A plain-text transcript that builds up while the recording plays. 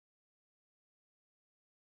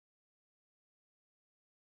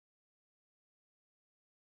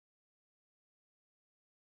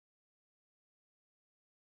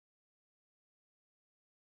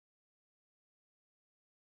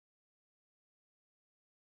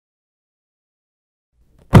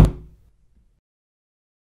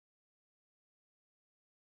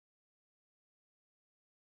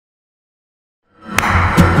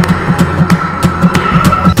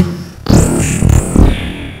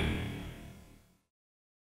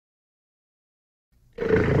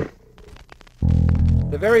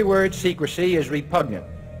The very word secrecy is repugnant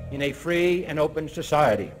in a free and open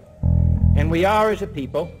society. And we are, as a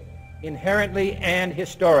people, inherently and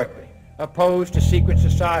historically opposed to secret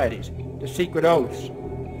societies, to secret oaths,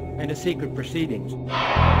 and to secret proceedings.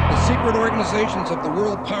 The secret organizations of the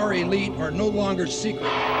world power elite are no longer secret.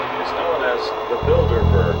 It's known as the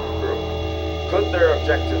Bilderberg Group. Could their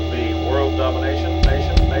objective be world domination?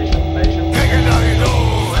 Nation?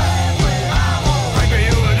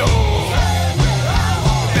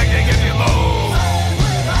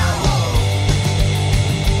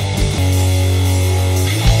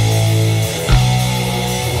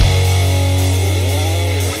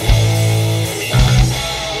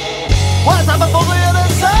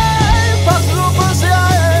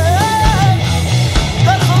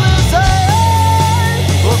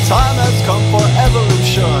 Time has come for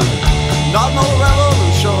evolution, not no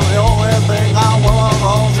revolution. The only thing I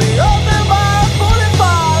want is the open mind,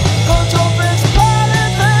 45. Control this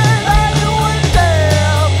planet, and you would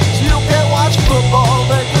dare. So you can watch football,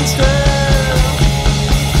 they can stare.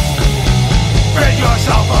 Rid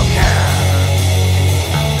yourself of care.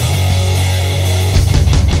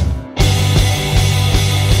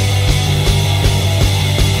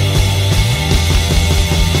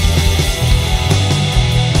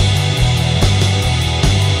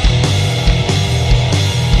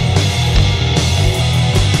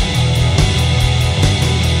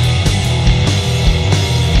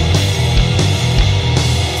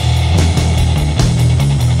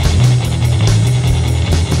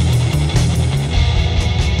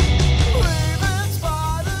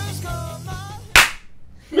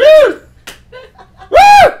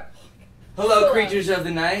 Creatures of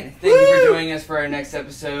the night, thank you for joining us for our next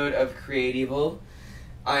episode of CREATEVIL.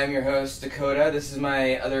 I am your host, Dakota. This is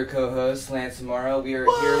my other co-host, Lance Amaro. We are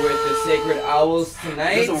here with the Sacred Owls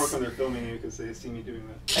tonight. It doesn't work when they're filming you because they see me doing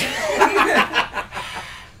that.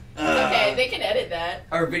 Okay, they can edit that.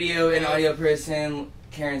 Our video and audio person,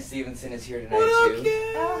 Karen Stevenson, is here tonight too.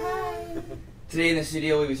 Oh, hi. Today in the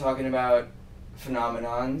studio, we'll be talking about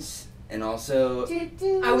phenomenons. And also,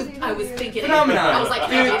 I was thinking. Phenomenon. I was like,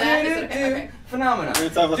 can I do that? Is it okay? Phenomenon. We're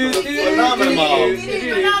talking about the phenomenon.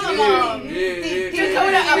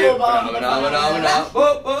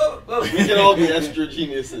 Phenomenon. We can all be extra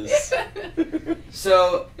geniuses.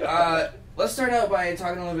 So, let's start out by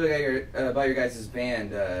talking a little bit about your guys'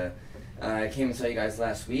 band. I came and saw you guys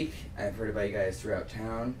last week. I've heard about you guys throughout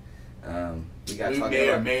town. We may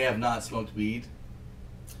or may have not smoked weed.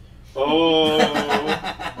 Oh.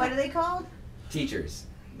 What are they called? Teachers.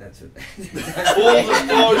 That's what. Full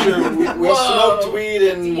disclosure, we smoked weed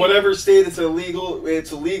in whatever state it's illegal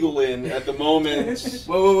in at the moment.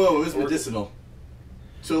 Whoa, it was medicinal.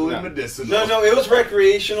 Totally medicinal. No, it was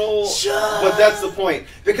recreational, but that's the point.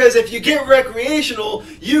 Because if you get recreational,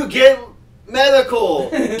 you get medical.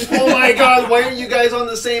 Oh my god, why aren't you guys on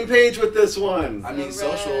the same page with this one? I mean,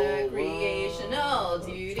 social. Recreational.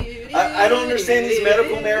 I don't understand these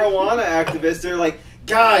medical marijuana activists. They're like,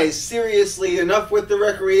 guys, seriously, enough with the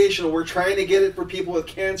recreational. We're trying to get it for people with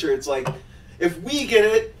cancer. It's like, if we get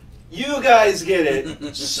it, you guys get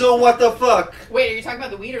it. So what the fuck? Wait, are you talking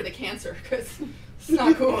about the weed or the cancer? Because it's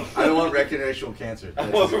not cool. I don't want recreational cancer. I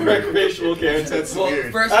want recreational cancer. That's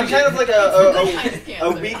weird. I'm kind of like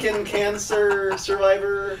a weekend cancer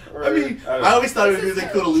survivor. Or, I always thought it was really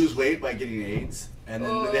cool to lose weight by getting AIDS. And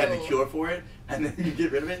then they had the cure for it, and then you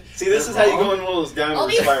get rid of it. See, this is how you go in one of those downward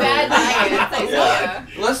spirals. Bad diets. Yeah.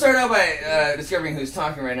 Let's start out by discovering who's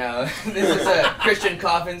talking right now. This is Christian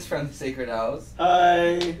Coffins from the Sacred Owls.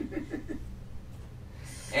 Hi.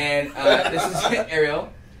 And this is Arielle.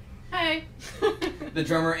 Hi. The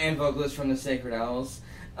drummer and vocalist from the Sacred Owls.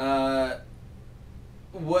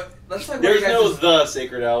 Let's talk about There's no the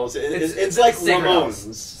Sacred Owls. It's like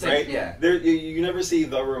Ramones, right? Yeah. You never see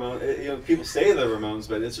the Ramones. People say the Ramones,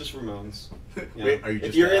 but it's just Ramones. Wait, are you just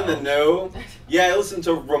if you're in the know, yeah, I listen to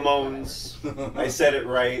Ramones. I said it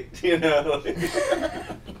right, Because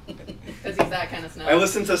he's that kind of snob. I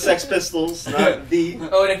listen to Sex Pistols, not the.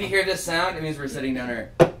 Oh, and if you hear this sound, it means we're sitting down our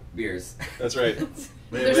beers. That's right.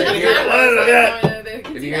 There's enough cameras.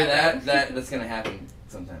 If you hear that's gonna happen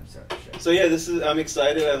sometime. So yeah, I'm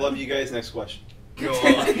excited. I love you guys. Next question. Go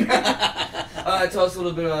on. Tell us a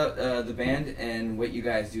little bit about the band and what you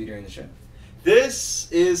guys do during the show.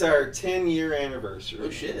 This is our 10-year anniversary.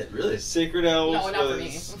 Oh shit! Really? Sacred Owls. No, not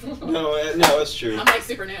was, for me. no, it's true. I'm like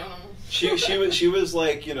super new. She was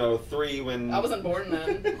like 3 when I wasn't born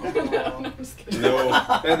then. No, I'm just kidding. No,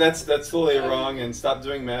 that's totally wrong. And stop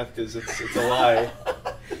doing math because it's a lie.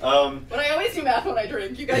 But I always do math when I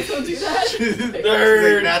drink. You guys don't do that.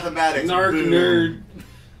 Nerd. Mathematics. Nerd.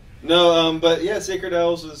 No, but yeah, Sacred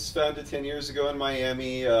Owls was founded 10 years ago in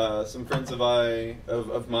Miami. Some friends of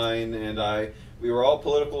mine and I, we were all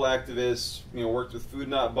political activists. Worked with Food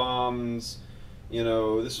Not Bombs.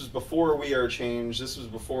 This was before We Are Change. This was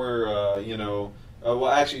before well,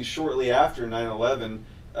 actually shortly after 9/11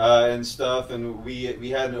 and stuff. And we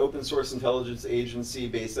had an open source intelligence agency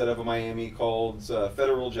based out of Miami called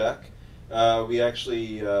Federal Jack. We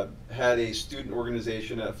actually had a student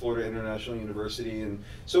organization at Florida International University, and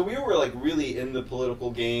so we were like really in the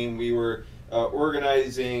political game. We were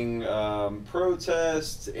organizing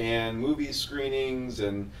protests and movie screenings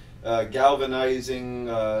and galvanizing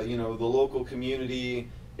the local community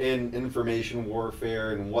in information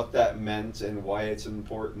warfare and what that meant and why it's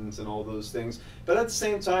important and all those things. But at the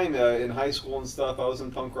same time, in high school and stuff, I was in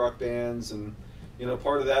punk rock bands and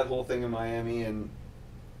part of that whole thing in Miami, and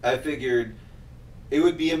I figured it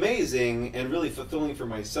would be amazing and really fulfilling for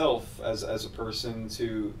myself as a person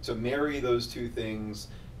to marry those two things,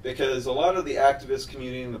 because a lot of the activist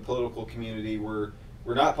community and the political community were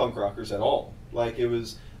not punk rockers at all. Like, it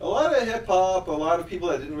was a lot of hip hop, a lot of people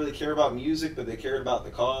that didn't really care about music, but they cared about the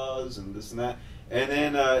cause and this and that. And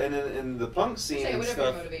then in the punk scene and whatever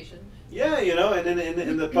stuff, your motivation. yeah, and then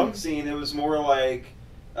in the punk scene, it was more like,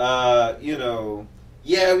 yeah,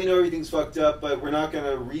 we know everything's fucked up, but we're not going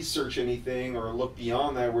to research anything or look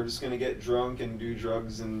beyond that. We're just going to get drunk and do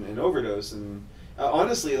drugs and overdose. And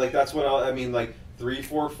honestly, like, that's what I mean, like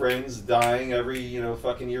 3-4 friends dying every,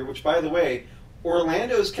 fucking year, which, by the way,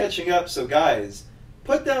 Orlando's catching up, so guys,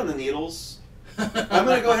 put down the needles. I'm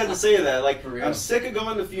going to go ahead and say that. Like, I'm sick of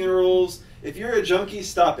going to funerals. If you're a junkie,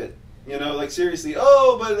 stop it. Like, seriously.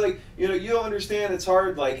 Oh, but, like, you don't understand. It's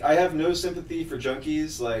hard. Like, I have no sympathy for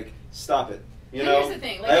junkies. Like, stop it. Here's the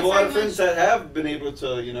thing. Like, I have a lot of friends that have been able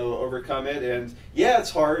to, overcome it. And, yeah, it's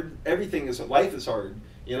hard. Life is hard.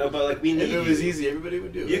 But, like, we need If it was easy, everybody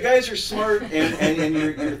would do it. You guys are smart, and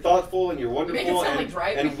you're thoughtful, and you're wonderful, You make it sound like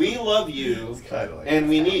driving. and we love you, and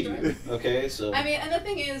we need you. Okay, so. I mean, and the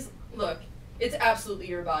thing is, look, it's absolutely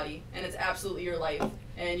your body, and it's absolutely your life,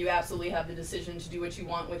 and you absolutely have the decision to do what you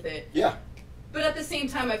want with it. Yeah. But at the same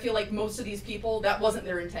time, I feel like most of these people, that wasn't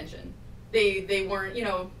their intention. They weren't,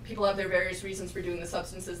 people have their various reasons for doing the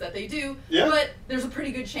substances that they do, but there's a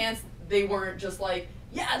pretty good chance they weren't just like,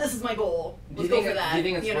 yeah, this is my goal. Let's go for that. Do you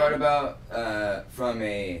think it's brought about from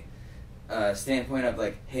a standpoint of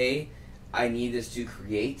like, hey, I need this to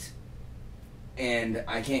create, and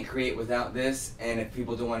I can't create without this, and if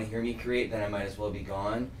people don't want to hear me create, then I might as well be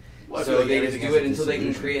gone. Well, so they just do it until they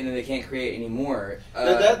can create, and then they can't create anymore.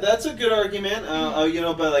 That's a good argument,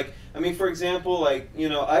 but like, I mean, for example, like,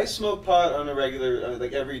 I smoke pot on a regular,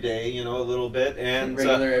 like every day, a little bit, and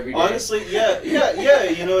regular every day. Honestly, yeah,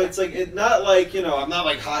 it's like, it's not like, I'm not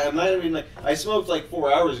like high, I'm not even like, I smoked like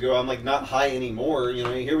 4 hours ago, I'm like not high anymore,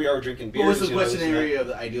 here we are drinking beers. Well, what's the question area of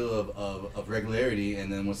the ideal of regularity, and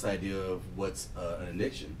then what's the idea of what's an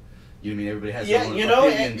addiction? You mean everybody has their own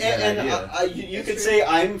opinions and you could say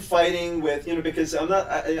I'm fighting with, because I'm not,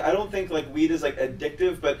 I don't think like weed is like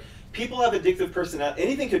addictive, but people have addictive personality.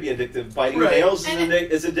 Anything could be addictive. Biting nails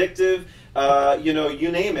is addictive.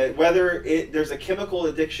 You name it. Whether there's a chemical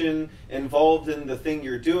addiction involved in the thing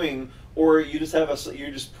you're doing, or you just have you're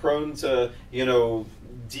just prone to, doing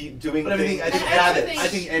things. I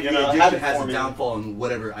think every addiction has a downfall in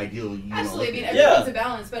whatever ideal you Absolutely. I mean, everything's a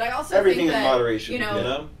balance, but I also everything think that, in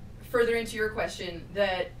moderation, further into your question,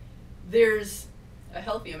 that there's a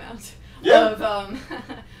healthy amount of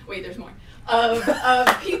wait, there's more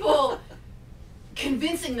of people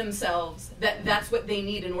convincing themselves that that's what they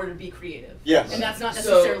need in order to be creative. Yes. And that's not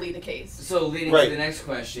necessarily the case. So leading to the next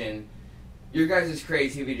question, your guys'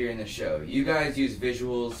 creativity during the show. You guys use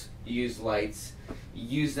visuals, you use lights,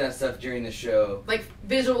 you use that stuff during the show. Like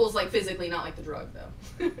visuals, like physically, not like the drug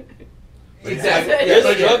though. Exactly. There's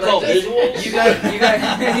a drug called visuals. You guys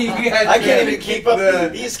I can't even keep up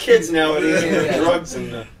with these kids nowadays with drugs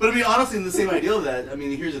and. But I mean, honestly, in the same idea of that, I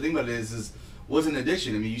mean, here's the thing about it is what's an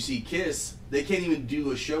addiction? I mean, you see Kiss, they can't even do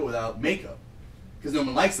a show without makeup because no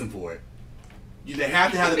one likes them for it. They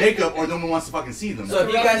have to have the makeup, or no one wants to fucking see them. So if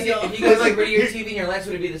you guys like radio, TV, and your lights,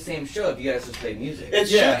 would it be the same show if you guys just played music? It's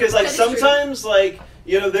true because like sometimes like.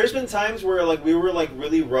 There's been times where like we were like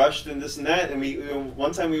really rushed and this and that, and we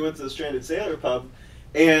one time we went to the Stranded Sailor pub,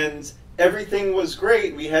 and everything was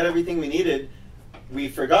great. We had everything we needed. We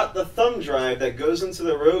forgot the thumb drive that goes into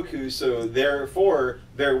the Roku, so therefore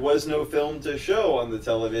there was no film to show on the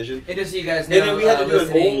television. And just so you guys know, and then we had to do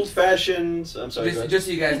an old-fashioned. I'm sorry. Just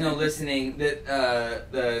so you guys know, listening that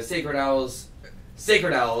the Sacred Owls. I'm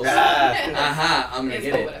gonna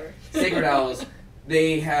get it. Whatever. Sacred Owls.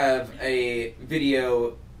 They have a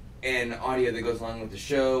video and audio that goes along with the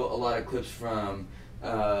show. A lot of clips from,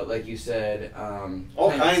 like you said,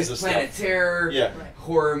 all kinds of Planet stuff. Terror, Yeah.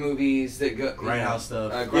 horror movies that go Grindhouse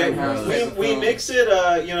stuff. Grindhouse. Yeah, we mix it.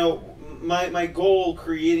 You know, my goal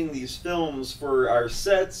creating these films for our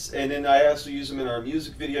sets, and then I also use them in our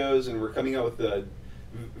music videos, and we're coming out with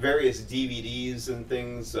various DVDs and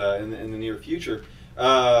things in the near future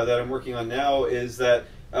that I'm working on now. Is that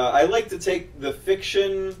I like to take the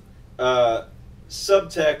fiction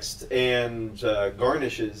subtext and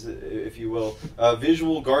garnishes, if you will,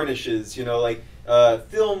 visual garnishes. You know, like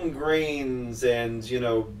film grains and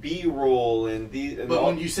B-roll and these. But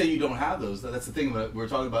when you say you don't have those, that's the thing that we're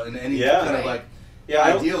talking about in any kind of like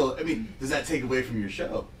ideal. I mean, does that take away from your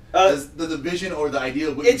show? Does the vision or the idea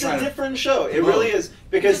of what it's you're a trying different show. It really is,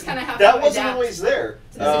 because have that to wasn't adapt always there.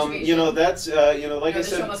 to the That's like I the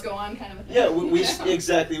said. show must go on, kind of a thing. Yeah, we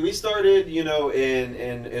exactly. We started, in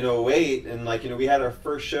 08, and we had our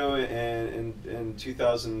first show in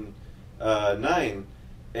 2009,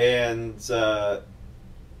 and I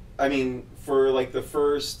mean, for like the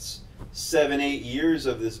first 7-8 years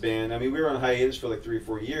of this band, I mean, we were on hiatus for like 3 or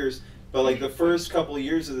 4 years. But like the first couple of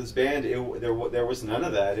years of this band, there was none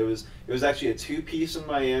of that. It was actually a 2-piece in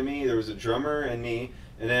Miami. There was a drummer and me,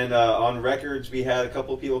 and then on records we had a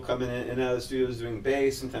couple of people coming in and out of the studios doing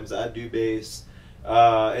bass. Sometimes I'd do bass,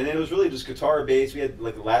 and then it was really just guitar bass. We had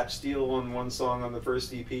like lap steel on one song on the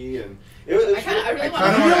first EP, and it was. I kind of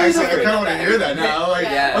want to hear that now. Like,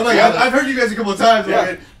 Yeah. I'm like, I've heard you guys a couple of times. Yeah.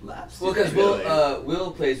 Like, Well, because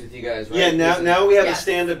Will plays with you guys, right? Yeah, now we have a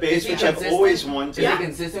stand-up bass, which I've always wanted. Is he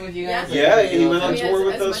consistent with you guys? Yeah, he went on tour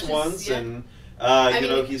with as us much as- once, yeah. and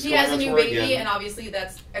he's he going has a on new tour baby, again. and obviously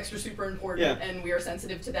that's extra super important, and we are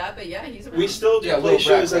sensitive to that. But yeah, he's around. We still do play Will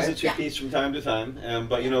shows Brack, as a right? 2-piece from time to time,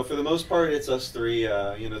 but for the most part, it's us three.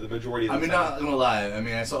 The majority of the time. not gonna lie. I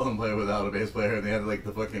mean, I saw them play without a bass player, and they had like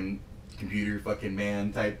the fucking computer fucking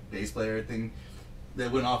man type bass player thing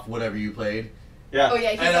that went off whatever you played. Yeah. Oh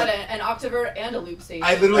yeah, he's got an octaver and a loop station.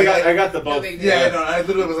 I literally I got the No both. big deal. Yeah, no, I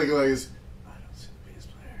literally was like, I don't see the bass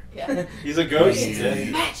player. Yeah. He's a ghost.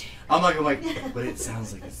 Magic. I'm like, but it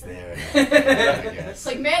sounds like it's there. It's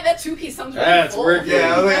like, man, that 2-piece sounds really That's full. working.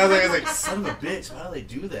 Yeah, I was like, son of a bitch, why do they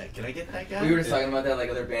do that? Can I get that guy? We were just talking about that, like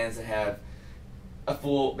other bands that have a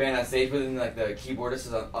full band on stage, but then like the keyboardist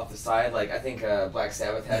is off the side. Like I think Black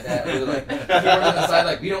Sabbath had that. Where they're like keyboard on the side.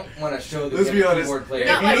 Like we don't want to show the Let's be honest. keyboard player.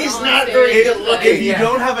 Not like He's on not stage, very good like- looking. If you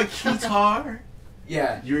don't have a guitar,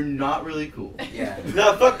 Yeah. you're not really cool. Yeah.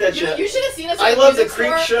 No, fuck that shit. You should have seen us. I at love the music Creep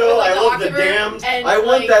store Show. with, like, I love the octaver Damned. and, I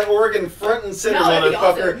want like- that organ front and center, No, that'd be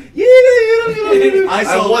motherfucker.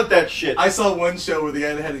 awesome. I want that shit. I saw one show where the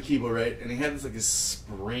guy that had the keyboard, right, and he had this like a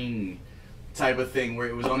spring type of thing where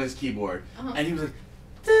it was on his keyboard, and he was like,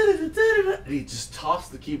 da-da-da-da-da-da, and he just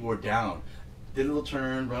tossed the keyboard down, did a little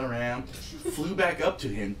turn, run around, flew back up to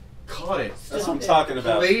him, caught it, That's what I'm talking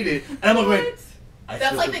about. played it, and I'm like,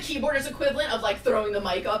 That's like the keyboarder's equivalent of like throwing the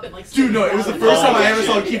mic up and like. dude, no, it was the spinning first down. time I ever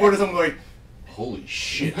saw a keyboardist. I'm going, holy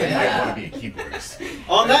shit, I might want to be a keyboardist.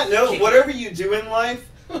 On that note, whatever you do in life,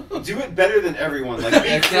 do it better than everyone. Like, be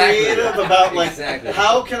Exactly. creative about like, Exactly.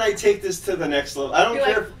 how can I take this to the next level? I don't You're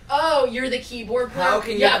care. like, oh, you're the keyboard player. How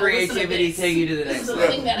can your Yeah, but listen to creativity this. take you to the This next is the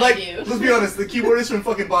level? thing that Like, I do. let's be honest, the keyboardist from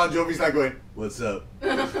fucking Bon Jovi's not going, what's up?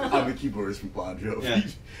 I'm a keyboardist from Bon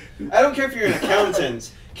Jovi. Yeah. I don't care if you're an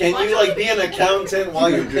accountant. Can Bon you like Jovi be an did accountant while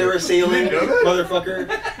you're parasailing, You know that? motherfucker?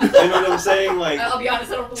 You know what I'm saying? Like, I'll be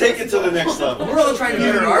honest, I don't really take it to listen the next level. We're all trying to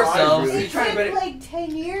better ourselves. Really? You're It trying to took better. like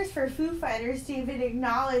 10 years for Foo Fighters to even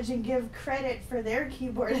acknowledge and give credit for their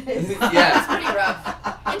keyboardist. It's Yeah. pretty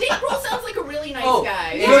rough. And Dave Grohl sounds like a really nice Oh,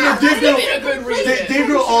 guy. yeah. No, no, That Dave would have Grohl- been a good reason. Dave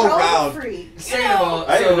Grohl all Control around. freak. Second of all,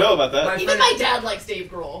 I didn't know about that. my Even friend- my dad likes Dave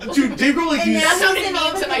Grohl. Dude, Dave Grohl, like, And he's... now That sounded he's in mean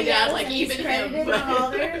all the to my dad, videos like, and he's even credited him, on all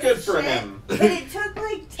their Good for shit. him. But it took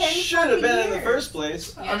like 10 Should have been in the years. first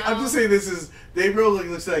place. You I'm know? just saying this is... Dave Grohl like,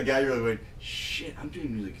 looks at that guy, you're like, shit, I'm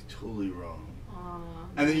doing music totally wrong. Aw.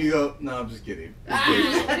 And then you go, no, I'm just kidding.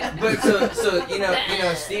 But so you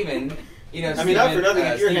know Steven, I mean, not for nothing.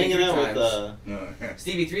 If you're Stevie hanging Three out with, Times- No,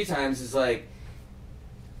 Stevie 3 Times is like,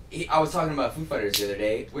 I was talking about Foo Fighters the other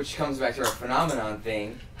day, which comes back to our phenomenon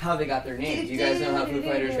thing, how they got their name. Do you guys know how Foo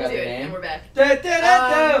Fighters got Dude, their and name? we're back. Aren't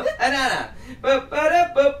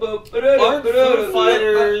Foo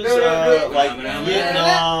Fighters like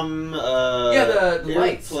Vietnam? Yeah, the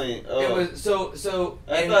lights. airplane- It Oh. was so.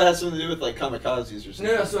 I and- thought it had something to do with like kamikazes or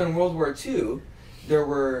something. No, so in World War II, there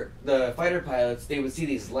were the fighter pilots. They would see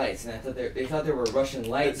these lights, and they thought they were Russian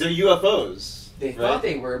lights. They're UFOs. They right? thought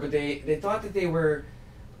they were, but they thought that they were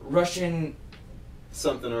Russian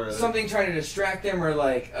something or other. Something trying to distract them, or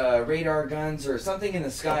like radar guns, or something in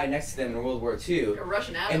the sky next to them in World War II. A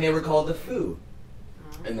Russian atom. And they were called the Foo.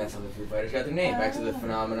 And that's how the Foo Fighters got their name. Back to the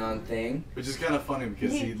phenomenon thing. Which is kind of funny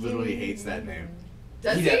because he literally hates that name.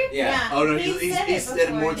 Does he? Yeah. Oh no, he's said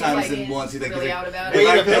it more times than once. He's like, really out about if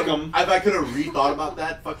it. if I could have rethought about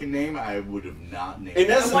that fucking name, I would have not named it. And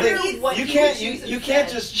that's the thing. You can't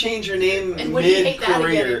just change your name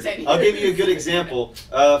mid-career. I'll give you a good example.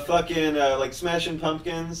 Fucking like Smashing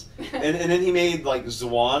Pumpkins, and then he made like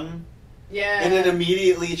Zwan. Yeah. And then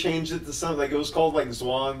immediately changed it to something like it was called like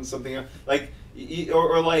Zwan something like.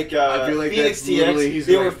 Or like, I feel like Phoenix TX,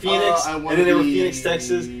 they were Phoenix, and then they were Phoenix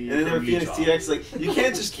Texas, and then they were Phoenix TX. Like, you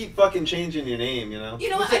can't just keep fucking changing your name, you know?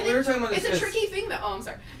 You know, I think it's a tricky thing, though. Oh, I'm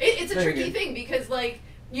sorry. It's a tricky thing because, like,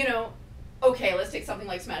 you know, okay, let's take something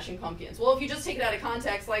like Smashing Pumpkins. Well, if you just take it out of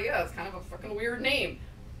context, like, yeah, it's kind of a fucking weird name.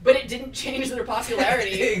 But it didn't change their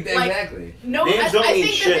popularity. Exactly. Like, no, Names I think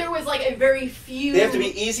shit. that there was like a very few. They have to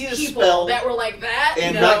be easy to people spell that were like that,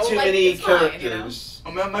 and you know, not too like, many it's fine, characters.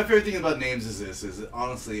 you know? My favorite thing about names is this: is that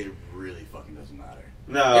honestly, it really fucking doesn't matter.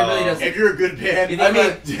 No, it really doesn't. If you're a good band, I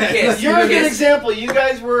mean, you're a good example. You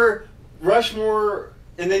guys were Rushmore,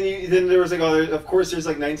 and then there was like, of course, there's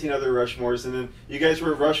like 19 other Rushmores, and then you guys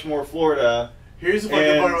were Rushmore, Florida. Here's the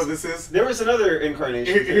fucking part of what this is. There was another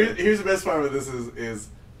incarnation. Here's the best part of what this is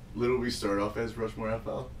literally we started off as Rushmore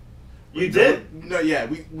FL. You did? No, yeah,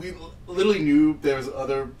 we literally knew there was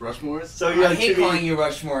other Rushmores. So you I hate calling you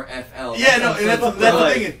Rushmore FL. Yeah, no, and that's the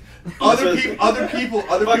thing. Other people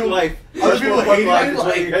life. Other people hate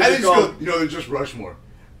life. it. And they just go, you know, they're just Rushmore.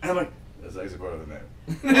 And I'm like, that's actually part of the name.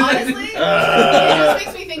 Honestly, it just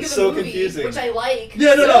makes me think of so a movie, confusing. which I like.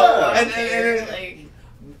 Yeah, no. Like,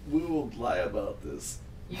 we will lie about this.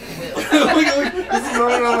 you will. This is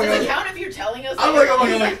Does it count if you're telling us? I'm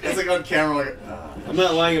like, it's like on camera, like. I'm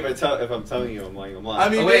not lying if I'm telling you I'm lying. I'm lying. I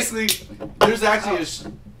mean, basically, there's actually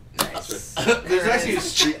Nice. there's actually a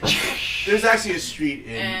street. There's actually a street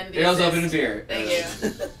in. And It also open a beer. Thank you.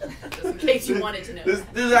 Just in case you wanted to know.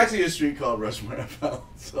 There's actually a street called Rushmore FL.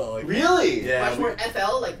 So like, really? Yeah. Rushmore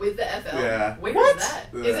FL, like with the FL. Yeah. Where What? is that?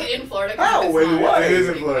 Yeah. Is it in Florida? How? It's Wait, not. what? It is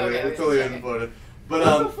in Florida. Okay, It's totally okay. in Florida. But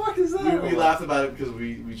What the fuck is that? we laughed about it because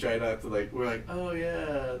we try not to like. We're like, oh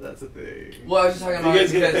yeah, that's a thing. Well, I was just talking Did about you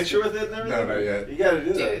guys get a because- picture with it and everything? No, not yet. You gotta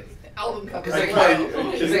do Dude, that. album cover.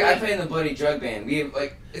 Because like, I play in the Bloody Drug Band. We have,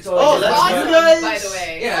 like, it's always Oh, that's awesome, you guys? by the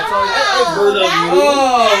way. Yeah, it's always. I've heard of you.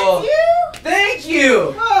 Oh, That's you? thank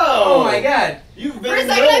you. Oh, Oh my God. You've been For a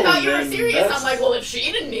second, I known, thought you were and serious. that's- I'm like, well, if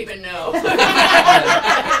she didn't even know. I've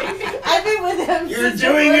been with him. You're since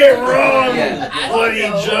doing the it first wrong, one. Yeah. I don't bloody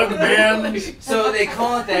know. jug band. So they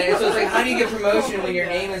call it that. And so it's like, how do you get promotion when your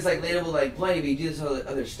name is like labeled like Bloody, but you do this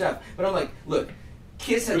other stuff? But I'm like, look,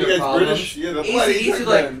 Kiss had Are you their guys problems. British? Yeah, the Bloody AC/DC Drug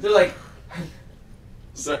like Band. they're like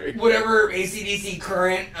Sorry. whatever AC/DC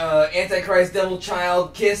current, Antichrist, Devil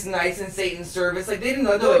Child, Kiss, Knights in Satan's Service. Like they didn't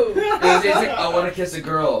know. They're like, it's like I want to kiss a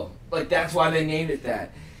girl. Like that's why they named it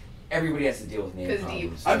that. Everybody has to deal with name 'Cause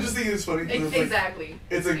problems. I'm just thinking it's funny. 'cause it's like- Exactly.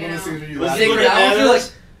 It's like You one of know? those things where you Let's laugh. look Sacred at Owls, that. you're like,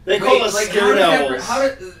 They call wait, us like, scared how owls. did how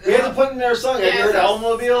did, We had to put in their song. Have you Yeah, heard so-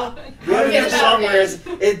 Owlmobile? We have a Yeah. new song where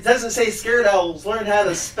it doesn't say scared owls. Learn how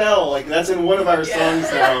to spell. Like that's in one of our Yeah. songs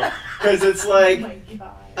now. Because it's like, Oh my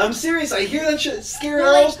God. I'm serious. I hear that shit. Scared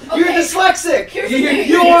Well, like, owls. You're okay. dyslexic. Here's the thing.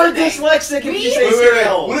 You are dyslexic if you say Wait, scared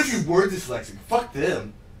owls. What if you were dyslexic? Fuck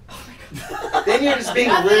them. Then you're just being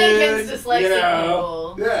Nothing rude. against dyslexic You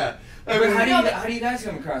know. people. Yeah. I But mean, how do you guys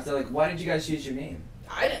come across? They're like, why did you guys choose your name?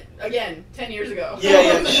 I didn't. Again, 10 years ago.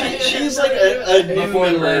 Yeah. She's like a new Before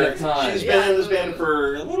the light member. of time. She's Yeah. been in this band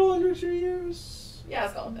for a little under 2 years. Yeah,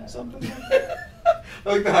 let's call it that. Something like that. I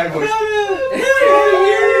like the high voice.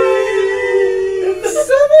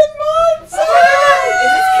 7 months.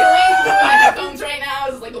 Is this killing my headphones right now?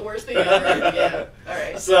 Is this like the worst thing ever? Yeah.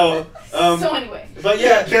 Alright. So, So anyway. but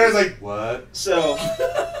yeah, Kara's like, what? so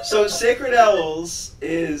Sacred Owls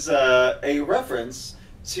is a reference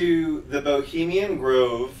to the Bohemian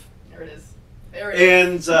Grove, There it is. There it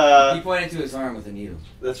is. and He pointed to his arm with a needle.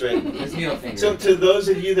 that's right. His needle finger. So to those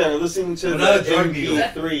of you that are listening to Not a the drug needle.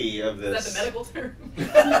 MP3 of Is that the this, medical term?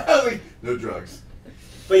 I was like, no drugs.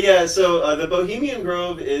 but yeah, so the Bohemian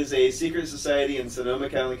Grove is a secret society in Sonoma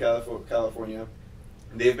County, California.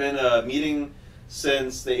 They've been meeting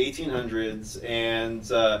since the 1800s, and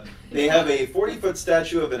they have a 40-foot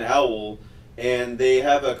statue of an owl, and they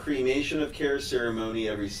have a cremation of care ceremony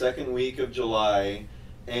every second week of July,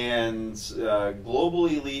 and global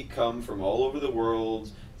elite come from all over the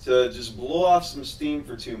world to just blow off some steam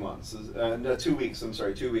for 2 months. No, 2 weeks. I'm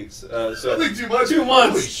sorry, 2 weeks. So I think 2 months. 2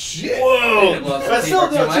 months. Holy shit! Whoa! Well, But still,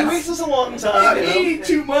 for 2 no, 2 months? weeks is a long I time. You know? mean,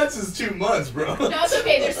 2 months is 2 months, bro. No, it's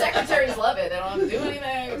okay. Their secretaries love it. They don't have to do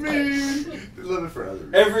anything. I mean, they love it for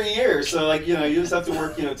others. Every year, so like you just have to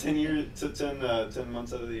work 10 years to 10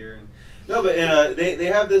 months out of the year. No, but they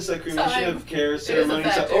have this cremation of care ceremony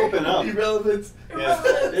to open up. Irrelevant.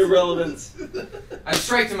 Yeah, irrelevance. I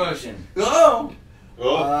strike the motion. Oh.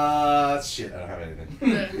 Oh. Shit. I don't have anything.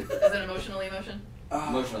 Is it emotional emotion?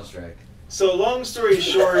 Emotional strike. So long story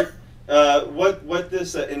short, what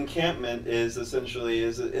this encampment is essentially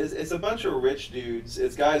is it's a bunch of rich dudes.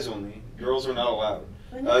 It's guys only. Girls are not allowed.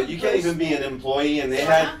 You can't even be an employee, and they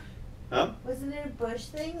had. Huh? Wasn't it a Bush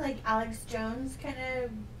thing? Like Alex Jones kind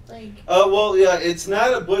of like. Well, yeah, it's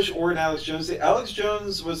not a Bush or an Alex Jones. Alex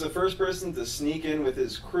Jones was the first person to sneak in with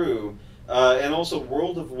his crew, and also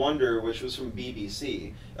World of Wonder, which was from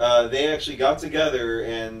BBC. They actually got together,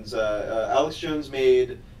 and Alex Jones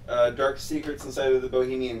made Dark Secrets Inside of the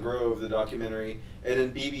Bohemian Grove, the documentary, and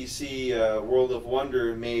then BBC World of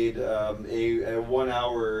Wonder made a 1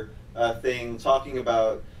 hour thing talking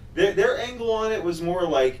about their angle on it was more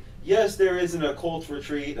like. Yes, there is an occult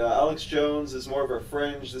retreat. Alex Jones is more of a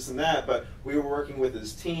fringe, this and that, but we were working with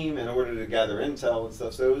his team in order to gather intel and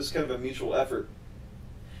stuff, so it was kind of a mutual effort.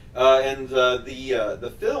 And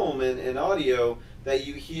the film and audio that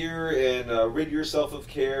you hear in Rid Yourself of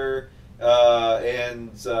Care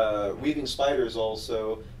and Weaving Spiders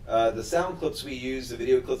also, the sound clips we use, the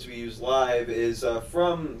video clips we use live, is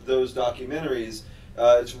from those documentaries.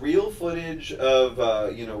 It's real footage of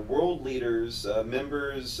world leaders,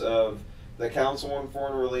 members of the Council on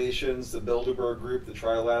Foreign Relations, the Bilderberg Group, the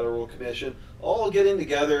Trilateral Commission, all getting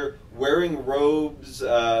together, wearing robes,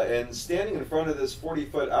 and standing in front of this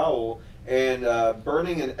 40-foot owl and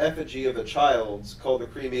burning an effigy of a child called the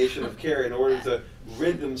cremation of care in order to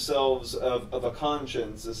rid themselves of a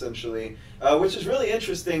conscience, essentially, which is really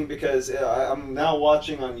interesting because I'm now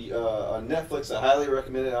watching on Netflix. I highly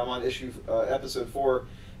recommend it. I'm on episode 4.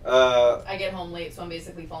 I get home late, so I'm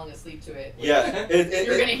basically falling asleep to it. Yeah,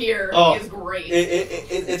 you're gonna hear is great.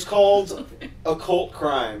 It's called Occult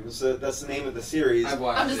Crimes. That's the name of the series.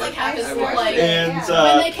 I'm just like half asleep, like. And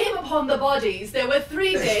when they came upon the bodies, there were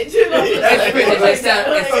 3 dead.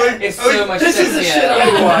 It's so much. This is the shit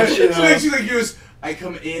I watch. So actually, like yours, I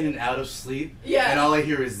come in and out of sleep, yeah, and all I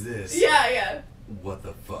hear is this. Yeah. What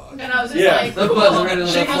the fuck? And I was just like, the blood's ready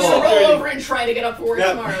to I'm gonna roll over and try to get up for work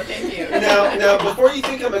tomorrow. Thank you. Now, before you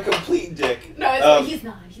think I'm a complete dick. No, he's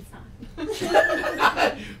not.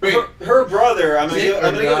 Wait, her brother. I'm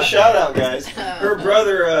gonna give a shout out, guys. Her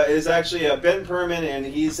brother is actually Ben Perman, and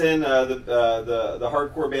he's in the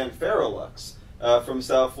hardcore band Farolux from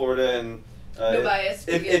South Florida. And no bias.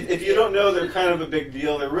 If you don't know, they're kind of a big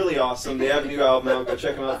deal. They're really awesome. They have a new album out. Go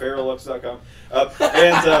check them out. Farolux.com.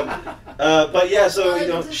 But yeah,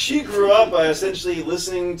 so she grew up essentially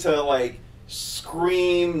listening to like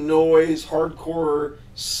scream, noise, hardcore,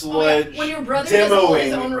 sludge, when your brother does all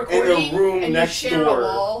his own demoing recording in the room and next you share door. A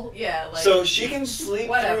wall, yeah, like, so she can sleep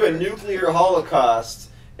whatever. through a nuclear holocaust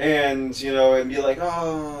and and be like,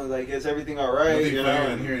 oh, like, is everything all right?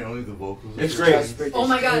 And hearing only the vocals. It's great. Oh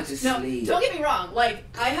my god, no, don't get me wrong, like,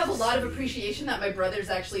 I have a lot of appreciation that my brother's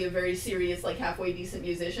actually a very serious, like, halfway decent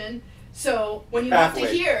musician. So when you have to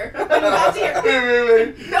hear,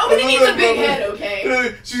 nobody needs a big head,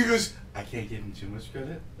 okay? She goes, I can't give him too much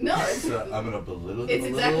credit. No, so I'm gonna belittle him. It's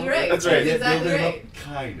exactly right. That's right. It's exactly right.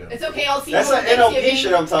 Kind of. It's okay. I'll see. That's you that NLP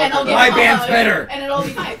shit I'm talking about. My band's better. And it'll be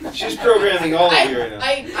fine. She's programming all of you right now.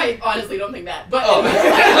 I honestly don't think that, but oh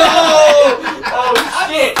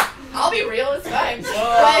shit. I'll be real. It's fine.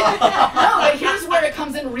 But here's where it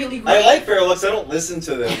comes in really great. I like Farolux. I don't listen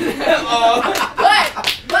to them.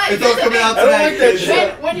 But it's all coming out I don't like that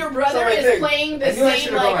shit. when your brother is playing the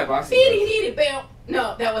same like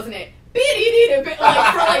no, that wasn't it. Like for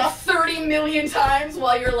like 30 million times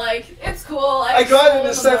while you're like, it's cool. I got it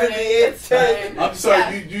in 78. I'm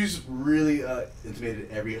sorry, you just really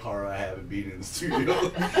intimated every horror I have in being in the studio.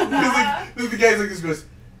 Like, the guy's like this goes,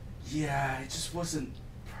 yeah, it just wasn't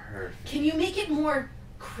perfect. Can you make it more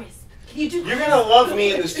crisp? Can you do? You're gonna love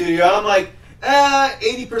me in the studio. I'm like,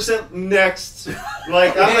 80% next.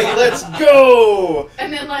 Like, I'm like, let's go.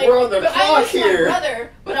 And then like, we're on the but clock I listen here. to my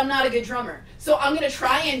brother, but I'm not a good drummer. So I'm gonna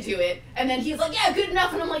try and do it, and then he's like, "Yeah, good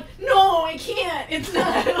enough," and I'm like, "No, I can't. It's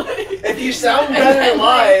not." If you sound better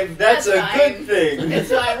live, that's a fine. good thing.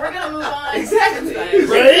 It's fine. We're gonna move on. Exactly. It's fine.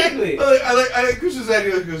 Right? Exactly. I like Chris's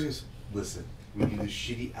idea. He goes, listen, we need a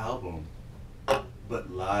shitty album, but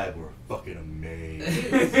live were fucking amazing.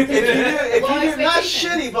 if you do not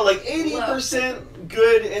shitty, but like 80%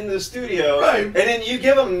 good in the studio, right? And then you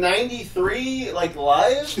give them 93 like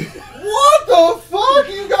live. What the fuck?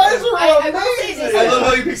 You guys are amazing. I love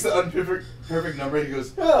how he picks the perfect number. He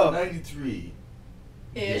goes 93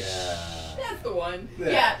 ish. Yeah. That's the one.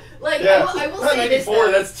 Yeah. I will say 94, this.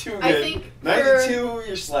 Though. That's too good. I think 92,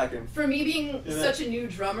 you're slacking. For me being such a new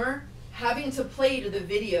drummer, having to play to the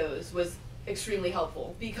videos was extremely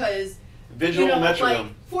helpful because visual metronome.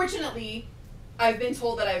 Like, fortunately, I've been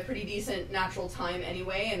told that I have pretty decent natural time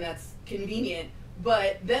anyway, and that's convenient.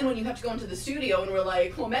 But then when you have to go into the studio and we're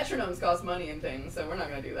like, well, metronomes cost money and things, so we're not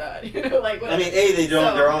gonna do that. Like whatever. I mean, they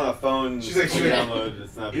don't. So, they're on a phone. She's like, download.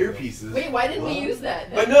 It's not earpieces. Wait, why didn't we use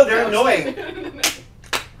that? But no, they're annoying. But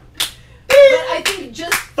I think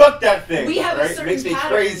just fuck that thing. We have right? a certain Makes me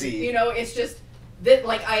pattern. crazy. You know, it's just that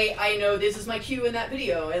like I know this is my cue in that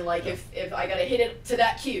video, and like if I gotta hit it to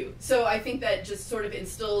that cue. So I think that just sort of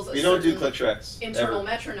instills a don't do click tracks. Internal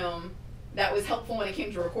metronome that was helpful when it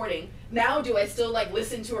came to recording. Now, do I still like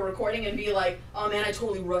listen to a recording and be like, oh man, I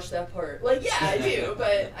totally rushed that part? Like, yeah, I do,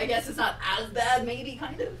 but I guess it's not as bad, maybe,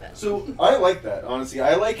 kind of. So I like that, honestly.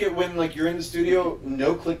 I like it when like you're in the studio,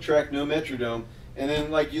 no click track, no metronome, and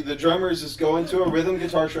then like the drummers just go into a rhythm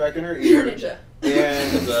guitar track in her ear. Beer Ninja.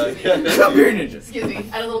 And Beer Ninja. Excuse me, I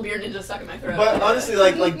had a little Beer Ninja stuck in my throat. But honestly,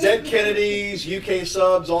 like Dead Kennedys, UK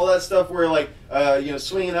subs, all that stuff, where like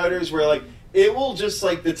swinging outers, where like it will just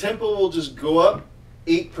like the tempo will just go up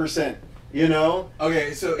 8%. You know?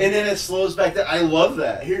 Okay, so and then it slows back down. I love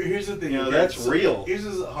that. Here's the thing. That's real. Here's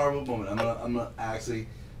a horrible moment. I'm gonna actually.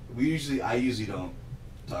 I usually don't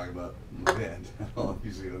talk about my band. I don't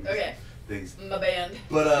usually don't things. My band.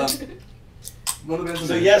 But one of the bands.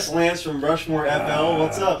 So yes, Lance from Rushmore FL.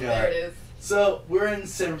 What's up? There it is. So we're in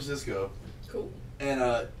San Francisco. Cool.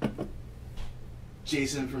 And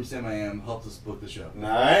Jason from Sam I Am helped us book the show.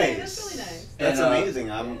 Nice. That's really nice. That's amazing.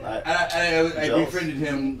 I befriended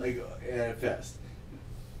him like at a fest.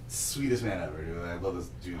 Sweetest man ever, dude. I love this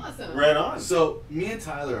dude. Awesome. Right on. So me and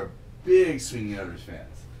Tyler are big Swinging Utters fans.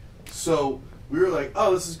 So we were like,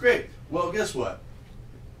 oh, this is great. Well, guess what?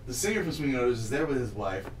 The singer from Swinging Utters is there with his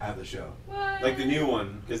wife at the show. What? Like the new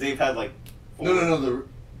one, because they've had like. No, the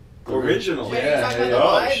original. Wait,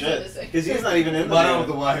 Oh shit! Because he's not even in the band. With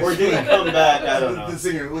the wife. Or did he come back? I don't know. The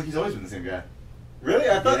singer, look, he's always been the same guy. Really?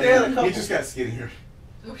 I thought they had a couple. He just got skinnier.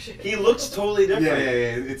 Oh shit. He looks totally different. Yeah,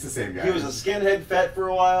 it's the same guy. He was a skinhead fat for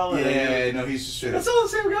a while. And No, he's just straight That's up. all the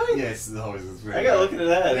same guy? Yeah, it's always the same I gotta look into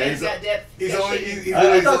that. Yeah, he's got depth. He's got always. shape.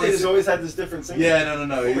 I thought they just always had this different singer. Yeah,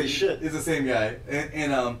 no. Holy shit. It's the same guy.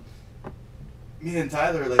 And me and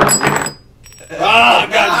Tyler, like. God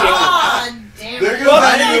damn There it. goes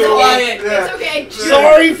that you. It's okay.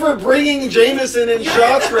 Sorry for bringing Jameson and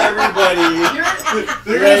shots for everybody.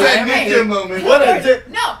 There goes that ninja moment. What a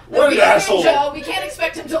No, what an asshole. Ninja, we can't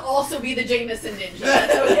expect him to also be the Jameson Ninja.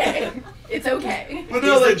 That's okay. It's okay. But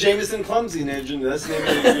no, like Jameson Clumsy Ninja. That's the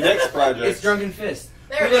name of your next project. It's Drunken Fist.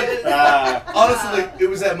 There it is. Honestly, like, it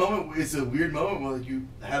was that moment. It's a weird moment where you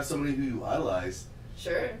have somebody who you idolize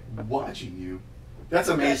Sure. watching you. That's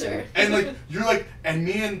amazing. Sure. And like you're like, and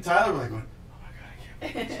me and Tyler were like going, oh my god,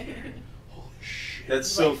 I can't believe this. Holy shit. That's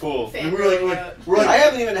so cool. And we're like, I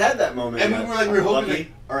haven't even had that moment. and yet. we were like, we were hoping, Lucky.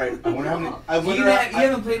 like, all right, I wonder how many. I You wonder.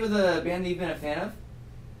 haven't played with a band that you've been a fan of?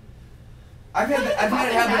 I've had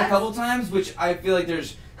it happen a couple times, which I feel like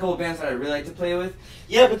there's a couple bands that I really like to play with.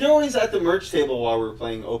 Yeah, but they're always at the merch table while we're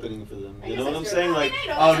playing opening for them. You know what I'm saying? Like,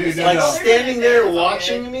 dude, like no. standing there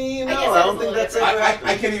watching me. You know, I don't think that's ever I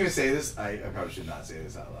happened. can't even say this. I probably should not say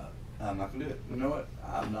this out loud. I'm not gonna do it. You know what?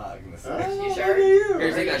 I'm not gonna say it. You sure?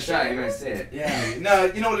 Here, take that shot. You're gonna say it. Yeah. No,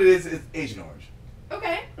 you know what it is? It's Agent Orange.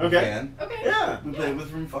 Okay. Okay. Fan. Okay. Yeah. We played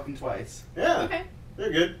with them fucking twice. Yeah. Okay.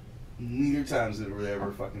 They're good. Neither times that were they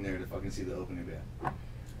ever fucking there to fucking see the opening band,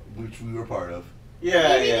 which we were part of. Yeah,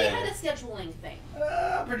 Maybe yeah. they had a scheduling thing.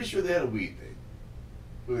 I'm pretty sure they had a weed thing.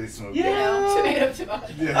 Where they smoked. Yeah. Tomato.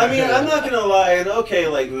 Yeah. I mean, I'm not gonna lie, and okay,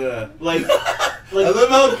 like, I love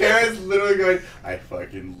how Karen's literally going, I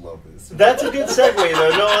fucking love this. that's a good segue,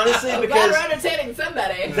 though. No, honestly, I'm glad because we're entertaining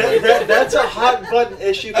somebody. that's a hot button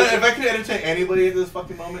issue. If I could entertain anybody at this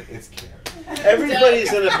fucking moment, it's Karen.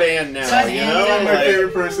 Everybody's in a band now, you know? My Like,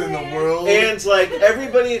 favorite person in the world. and it's like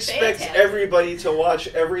everybody expects Fantastic. everybody to watch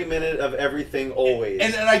every minute of everything always.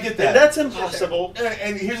 And I get that. And that's impossible.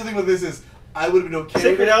 And here's the thing with this is, I would have been okay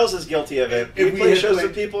Sacred with it. Owls is guilty of it. If We we play had shows played-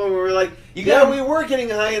 with people and we were like, You yeah, gotta- we were getting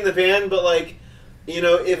high in the van, but like, you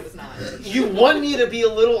know, if It's not. you want me to be a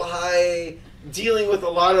little high dealing with a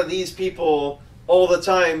lot of these people all the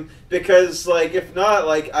time because, like, if not,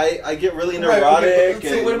 like, I get really neurotic.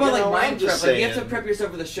 So what about, like, I'm mind just prep? Like, you have saying. to prep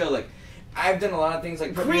yourself for the show. Like, I've done a lot of things,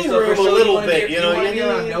 like, prepping Green yourself for room a show. a little You bit, you know, want to you be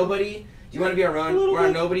around need- nobody. You want to be around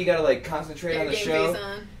nobody. You got to, like, concentrate on the show.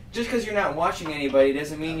 Just because you're not watching anybody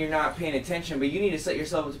doesn't mean you're not paying attention, but you need to set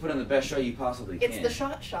yourself up to put on the best show you possibly can. It's the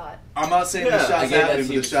shot. I'm not saying the Yeah. shot's I gave that happening, to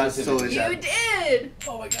but you the shot's specifically. totally You happening. did!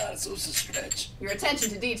 Oh my god, it's so stretch. Your attention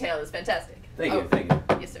to detail is fantastic. Thank you, thank you.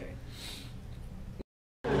 Yes, sir.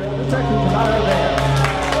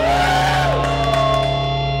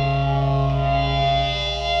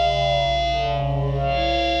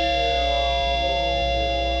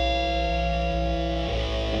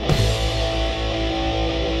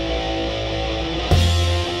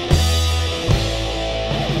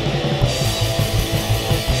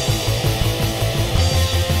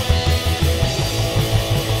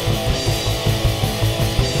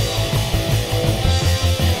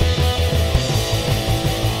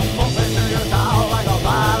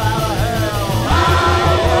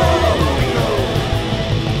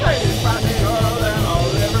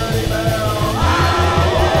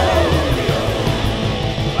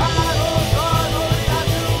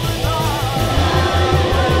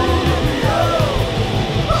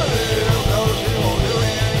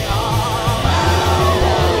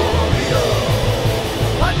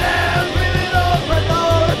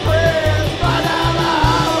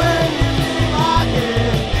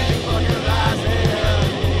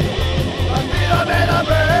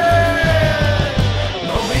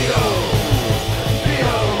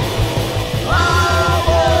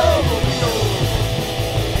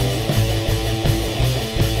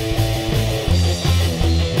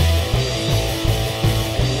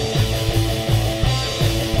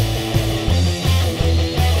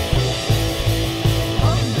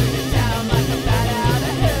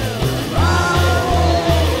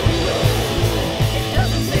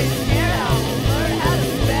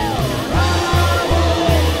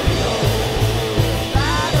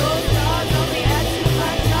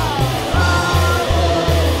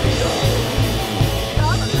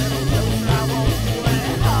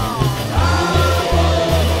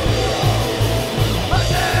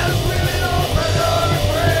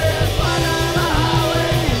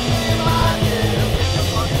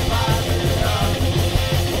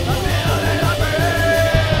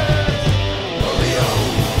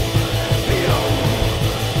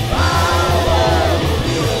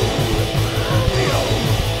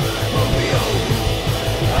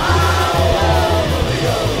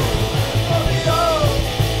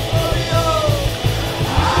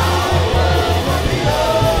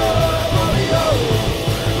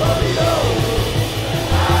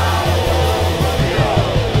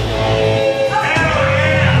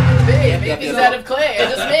 Babies out of clay.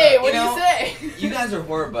 It's just me. What do you say? You guys are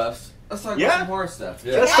horror buffs. Let's talk Yeah. about some horror stuff.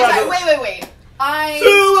 Yeah. Let's Okay, talk about- wait. To the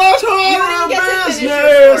You horror didn't get to finish your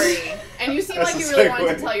business! story. And you seem That's like a you really wanted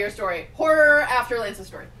segue. to tell your story. Horror after Lance's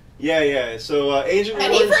story. Yeah. So, Agent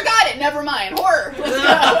And he Orange... forgot it. Never mind. Horror.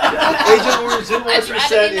 Let's Agent Orange didn't I watch tried your to set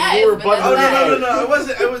be and nice, you were but butting Oh that's her no! out. I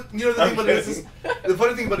wasn't. You know the thing about it is, Okay. the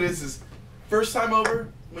funny thing about it is first time over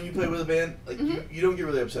when you play with a band, like Mm-hmm. you don't get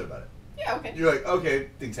really upset about it. Yeah, okay. You're like, okay,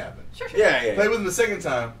 things happen. Sure. Yeah. Play with them the second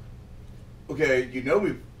time. Okay, you know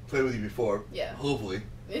we played with you before. Yeah. Hopefully.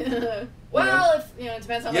 Well, if it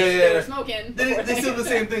depends how much Yeah, they yeah. were smoking. They before still the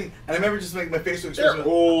same thing. And I remember just making my facial They're expression.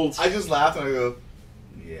 old. I just laughed and I go,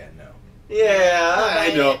 yeah, no. Yeah,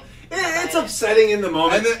 Right. I know. It's upsetting in the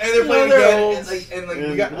moment. And they're playing they're again. old. And like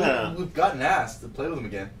Yeah. we've gotten asked to play with them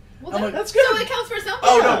again. Well, I'm like, that's So good. it counts for something.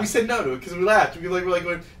 Oh Yeah. no, we said no to it because we laughed. We're like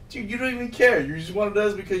going, dude, you don't even care. You just wanted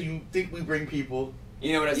us because you think we bring people.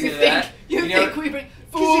 You know what I say You to think that? you know think we bring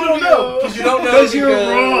Because you don't know. Because you don't know. Because you're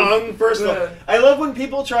wrong, first of all. Yeah. I love when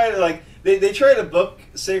people try to, like, they try to book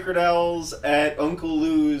Sacred Owls at Uncle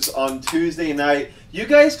Lou's on Tuesday night. You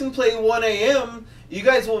guys can play 1 a.m. You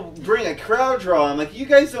guys will bring a crowd draw. I'm like, you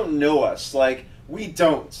guys don't know us. Like, we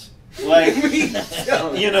don't. Like,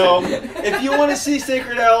 you know, if you want to see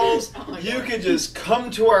Sacred Owls, you could just come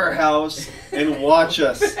to our house and watch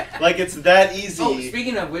us. Like, it's that easy. Oh,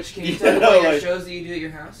 speaking of which, can you You tell me know, about your like- shows that you do at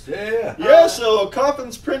your house? Yeah. Yeah, so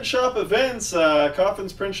Coffins Print Shop events,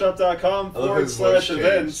 coffinsprintshop.com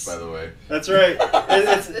 /events. By the way. That's right.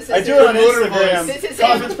 This I is do it on his Instagram. This is him.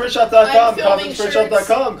 Coffinsprintshop.com, I'm filming shirts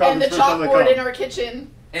coffinsprintshop.com, and the chalkboard in coffinsprintshop.com. our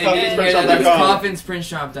kitchen. And Coffinsprintshop.com.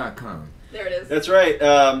 coffinsprintshop.com. There it is. That's right.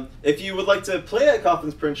 If you would like to play at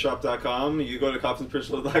coffinsprintshop.com, you go to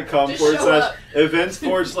coffinsprintshop.com Just show up. /events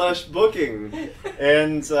 /booking.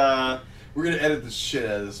 And We're gonna edit the shit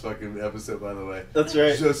out of this fucking episode, by the way. that's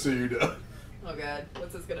right. Just so you know. Oh god,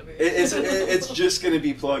 what's this gonna be? It's just gonna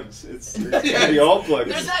be plugs. It's gonna be all plugs.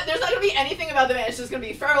 There's not gonna be anything about the band. It's just gonna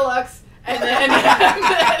be Ferrolux and then.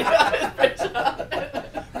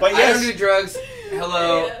 But yes. I don't do drugs.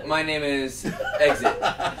 Hello, my name is Exit.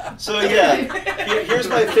 So yeah, here's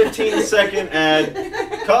my 15-second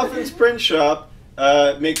ad. Coffins Print Shop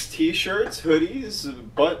makes T-shirts, hoodies,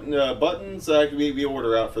 buttons. We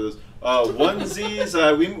order out for those. Onesies.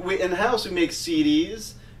 We in-house we make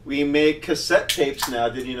CDs. We make cassette tapes now.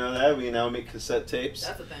 Did you know that? We now make cassette tapes.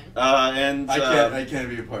 That's a thing. And I can't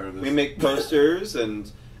be a part of this. we make posters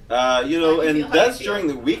and and that's during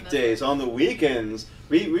the weekdays. On the weekends,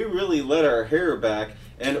 we really let our hair back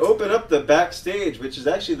and open up the backstage, which is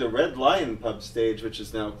actually the Red Lion Pub stage, which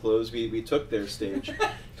is now closed. We took their stage,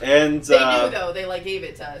 and they knew though. They gave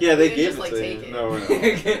it to us. Yeah, they didn't gave just, it to take you.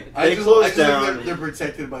 it. No. They closed down. They're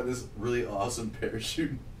protected by this really awesome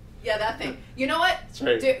parachute. Yeah, that thing. You know what? That's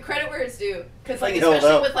right. Credit where it's due, because like Held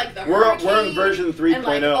especially up. with like the We're hurricane in version 3.0. and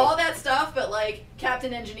like all that stuff, but like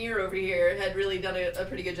Captain Engineer over here had really done a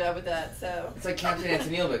pretty good job with that. So It's like Captain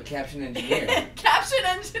Antonio, but Captain Engineer. Caption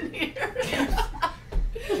Engineer.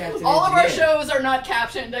 Captain All of our Engineer. shows are not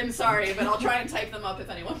captioned. I'm sorry, but I'll try and type them up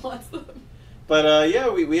if anyone wants them. But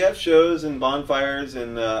we have shows and bonfires,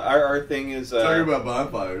 and our thing is Talking about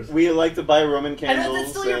bonfires. we like to buy Roman I candles. know that's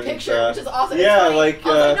still your and, picture, which is awesome. Yeah, it's like I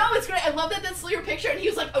was like, no, it's great. I love that that's still your picture. And he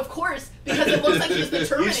was like, of course, because it looks like he's the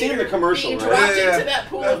Terminator. You've seen the commercial, being right? dropped Yeah. into that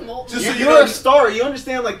pool of molten. Just so you You're know- a star. You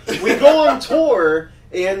understand? Like we go on tour,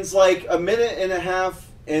 and it's like a minute and a half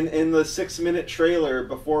in the 6-minute trailer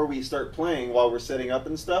before we start playing while we're setting up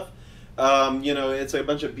and stuff. It's a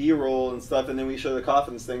bunch of B-roll and stuff, and then we show the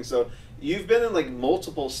Coffins thing. So you've been in like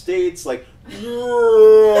multiple states, like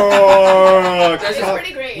It's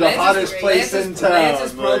pretty great. the hottest place in town.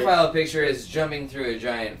 Lance's like- profile picture is jumping through a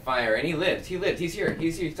giant fire, and he lived. He's here.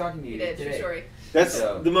 He's talking to you He did. True today. story. That's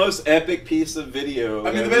So- the most epic piece of video.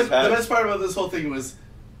 I mean, the that we've had. best part about this whole thing was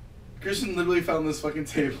Christian literally found this fucking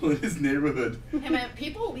table in his neighborhood. Hey man,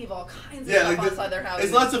 people leave all kinds of Yeah, stuff like outside their houses.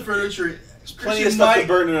 It's lots of furniture. There's plenty of Christian stuff to might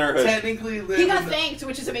burn in our hood. Technically live He got in the- thanked,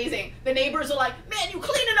 which is amazing. The neighbors are like, "Man, you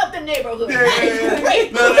cleaning up the neighborhood." Yeah, That yeah, is yeah.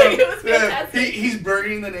 great. No, Like, it was yeah. fantastic. He's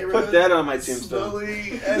burning the neighborhood. Put that on my tombstone.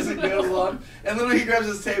 Slowly as it goes along. And literally he grabs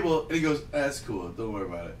his table and he goes, "That's cool. Don't worry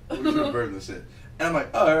about it. We're just gonna burn this shit." And I'm like,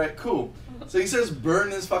 "Oh, alright, cool." So he starts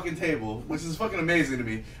burning this fucking table, which is fucking amazing to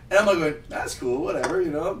me. And I'm like going, "That's cool, whatever,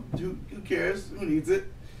 who cares? Who needs it?"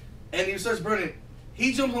 And he starts burning.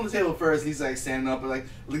 He jumps on the table first. He's like standing up, and like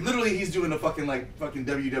literally, he's doing a fucking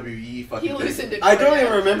WWE fucking. He loosened it. I don't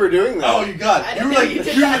even remember doing that. Oh, you got I it. You didn't were know like, you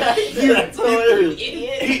did you that. That's hilarious.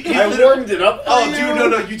 Idiot. I warmed it up. Oh, for dude, you.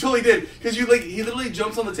 no, you totally did. Because he literally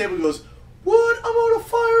jumps on the table and goes, "What? I'm on a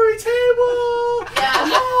fiery table." Yeah,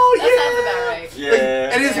 Oh, that yeah. sounds about right. Yeah.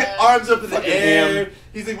 Like, and his Yeah. arms up in the Fucking air. ham.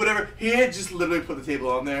 He's like, whatever. He had just literally put the table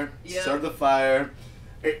on there, Yeah. started the fire.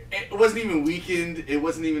 It wasn't even weakened. It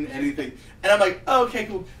wasn't even anything. And I'm like, oh, okay,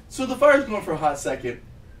 cool. So the fire's going for a hot second.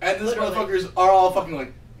 And these Literally. motherfuckers are all fucking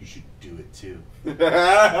like, "You should do it too. Do it.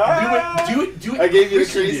 I gave you the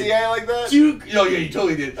Christian crazy did. eye like that? Oh, yeah, you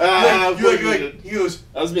totally did. Of course you You're did. he goes,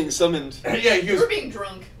 I was being summoned. yeah, he You were goes, being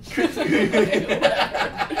drunk.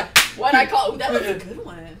 What I call that was a good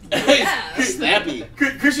one. Yeah. Snappy.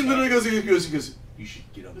 Christian literally goes, he goes, "You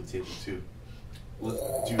should get on the table too.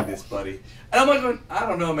 Let's do this, buddy." And I'm like, going, I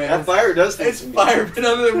don't know, man. That fire does things It's to me. fire been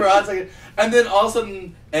under there for a hot second. And then all of a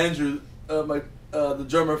sudden, Andrew, the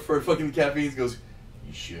drummer for fucking Caffeines goes,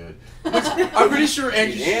 "You should." Which I'm pretty sure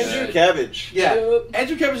Andrew Cabbage. Yeah,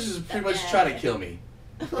 Andrew Cabbage is pretty much trying to kill me.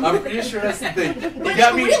 I'm pretty sure that's the thing. He But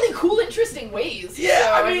got in me. really cool, interesting ways. Yeah,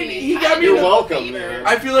 So, I mean, he got me- You're a welcome, favor. man.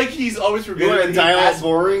 I feel like he's always You regretted. want to that he dial asked-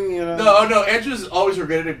 boring, No, Andrew's always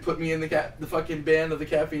regretted to put me in the fucking band of the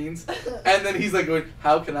Caffeines, and then he's like going,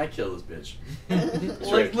 "How can I kill this bitch?"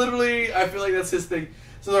 Like literally, I feel like that's his thing.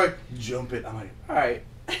 So they're like, "Jump it." I'm like, "All right,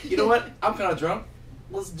 you know what? I'm kind of drunk.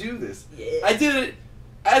 Let's do this." Yeah. I did it.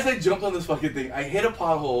 As I jumped on this fucking thing, I hit a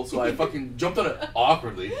pothole, so I fucking jumped on it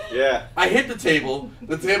awkwardly. Yeah. I hit the table.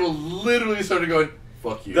 The table literally started going,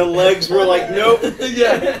 "Fuck you." The legs were like, nope.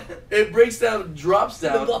 Yeah. It breaks down, drops The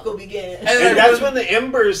down. buckle began. And And that's when the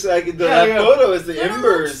embers, that photo is the That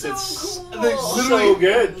embers. looks It's so cool. Like, so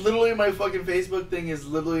good. Literally, my fucking Facebook thing is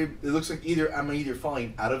literally. It looks like I'm either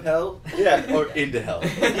falling out of hell, Yeah. or into hell.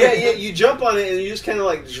 Yeah, you jump on it and you just kind of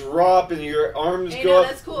like drop and your arms Hey, go no, up.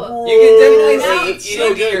 that's cool. You can definitely Now- see It's you so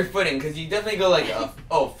don't get good. your footing because you definitely go like,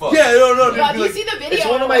 oh fuck. Yeah, no, Yeah, dude, you like, see the video. It's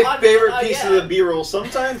one of my favorite pieces of B-roll.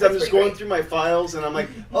 Sometimes I'm That's just pretty going great. through my files and I'm like,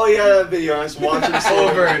 oh yeah, that video. I'm just watching it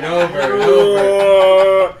Over and over and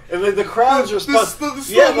over. And then the crowds the respond. slow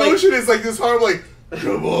Yeah, like- motion is like this hard, like.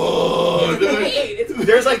 Come on.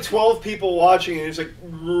 There's like 12 people watching, and it's like,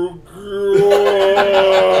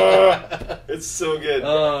 it's so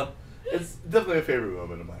good. It's definitely a favorite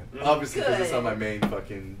moment of mine. Obviously, because it's on my main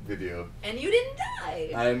fucking video. And you didn't die.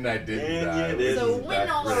 And I didn't die. So win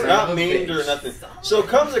all around. Not maimed or nothing. So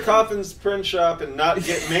come to Coffins print shop and not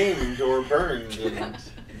get maimed or burned and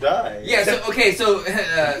die. Yeah, so, okay, so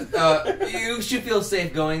you should feel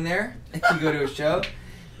safe going there if you go to a show.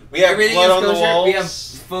 We have Everything blood is on the kosher. walls. We have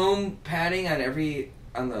foam padding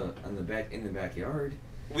on the back in the backyard.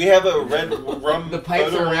 We have a red rum The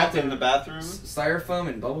pipes photo are wrap wrapped in the bathroom. Styrofoam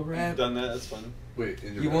and bubble wrap. We've done that. That's fun. Wait,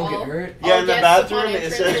 in your You won't get hurt. Yeah, in the guests bathroom upon it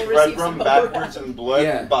entrance says will red receive rum some bubble backwards wrap. in blood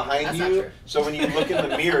Yeah. behind That's not you. true. So when you look in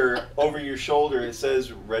the mirror over your shoulder, it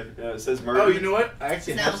says red. It says murder. Oh, you know what? I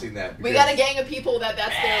actually No. have seen that. We got a gang of people that's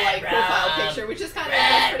their like profile picture, which is kind of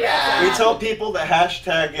that's pretty awesome. We tell people to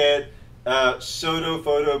hashtag it Soto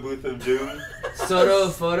Photo Booth of Doom. Soto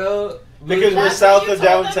photo. Because we're That's south what of you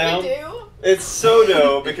told them downtown. to do? It's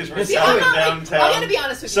Soto because we're See, south I'm of not, like, downtown. I gotta be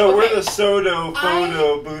honest with you. So Okay. we're the Soto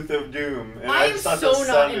Photo Booth of Doom. And I am just thought so that not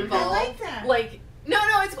sounded good. involved. I like that. Like, no,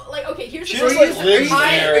 it's like, okay, here's She the was thing. like lives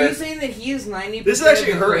there. Are you saying that he is 90%? This is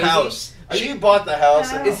actually of the her crazy? house. Are She you- bought the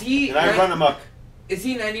house, Wow. and, Is he? and I run amok. Is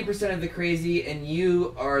he 90% of the crazy and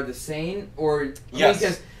you are the sane? Or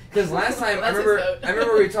Yes. Because last time I That's remember his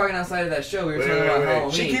vote. we were talking outside of that show. We were Wait, talking wait, about wait.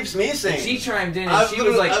 Halloween. She keeps me And saying. she chimed in and I've she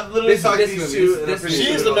was like, literally "This talked is to this these movie. two, This and I'm pretty movie."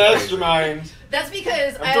 sure She's the mastermind. That's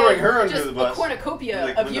because I'm throwing her have under just the bus. a cornucopia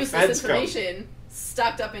Like, of when the useless feds come. information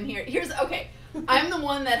stocked up in here. I'm the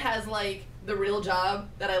one that has like the real job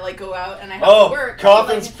that I like go out and I have to work.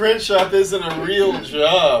 Coffin's Like, print shop isn't a real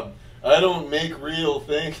job. I don't make real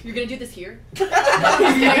things. you're gonna do this here? No,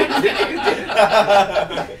 I'm just kidding.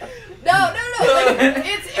 No. Like,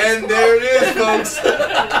 it's And cool. there it is,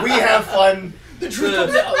 folks. We have fun. The truth No,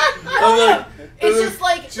 comes out. I'm like, it's just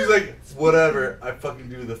like she's like, whatever. I fucking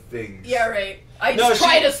do the things. yeah, right. I No, just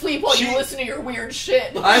try she- to sleep while she- you listen to your weird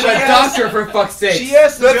shit. I'm She a has- doctor for fuck's sake. She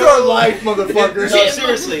has to That's go. our life, motherfucker. No,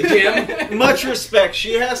 seriously. Jim. Much respect.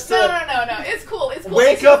 She has to No. It's cool.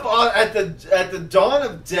 wake It's up at the dawn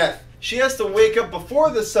of death. She has to wake up before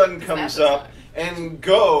the sun comes not the up and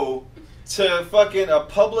go to fucking a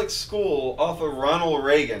public school off of Ronald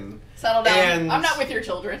Reagan. Settle down. And- I'm not with your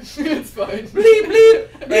children. It's fine. Bleep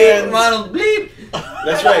bleep. And- Ronald bleep.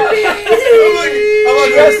 That's right. I'm like,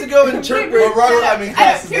 She has to go interpret. Well, Ronald, I mean,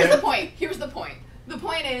 class is Here's there. the point. The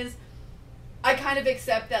point is, I kind of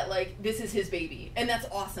accept that like this is his baby, and that's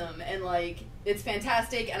awesome, and like it's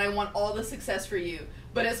fantastic, and I want all the success for you.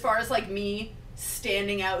 But as far as like me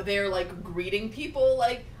standing out there like greeting people,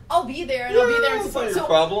 like I'll be there and I'll be there and that's not support. your So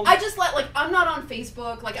problem. I just like I'm not on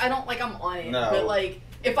Facebook. Like I don't like I'm on it, No. but like.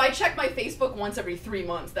 If I check my Facebook once every 3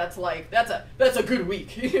 months, that's a good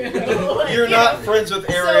week. Like, You're you not know? friends with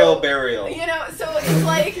Arielle So, Burial. You know, so it's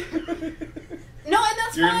like no, and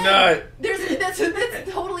that's You're fine. not.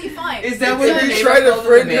 That's totally fine. Is that what If your you neighbor try to calls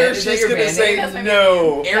friend the her, band? Is that she's your gonna band say name? That's my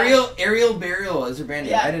no. Arielle Burial is her band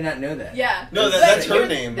name. Yeah. I did not know that. Yeah. No, But that's her here's-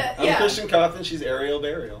 name. that- I'm yeah. Christian Coffin. She's Arielle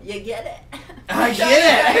Burial. You get it? I get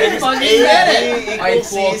it. I fucking get it. I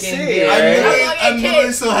equals fucking CC, get right? it. I'm Okay, literally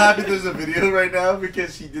kids. so happy there's a video right now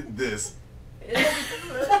because she did this. It's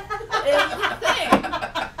a thing.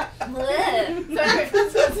 Bleh.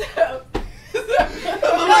 So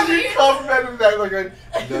anyway, I'm like, you complimented back like,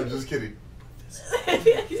 no, I'm just kidding.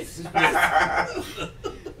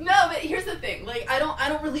 No, but here's the thing. Like, I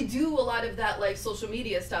don't really do a lot of that like social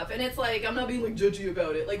media stuff, and it's like I'm not being like judgy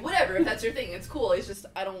about it. Like, whatever. If that's your thing, it's cool. It's just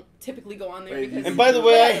I don't typically go on there Right, because. And by the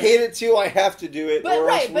way, I hate it too. I have to do it, But or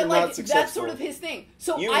else right, we're but not like successful. that's sort of his thing.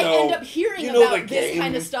 So You I know- end up hearing you know about the this game.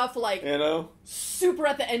 kind of stuff like You know? super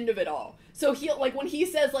at the end of it all. So he like when he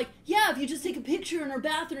says like, yeah, if you just take a picture in her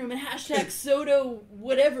bathroom and hashtag Soto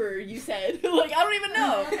whatever you said, like I don't even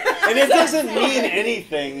know. And it doesn't mean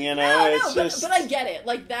anything, you know. No, it's just. but I get it.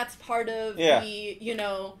 Like that's part of Yeah. me, you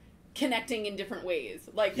know, connecting in different ways.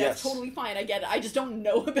 Like Yes. that's totally fine. I get it. I just don't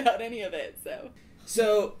know about any of it.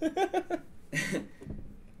 So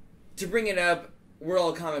to bring it up, we're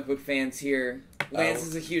all comic book fans here. Lance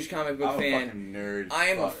is a huge comic book I'm a fan. fucking nerd. I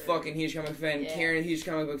am a Fuck. fucking huge comic book fan. Yeah. Karen, a huge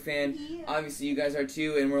comic book fan. Yeah. Obviously, you guys are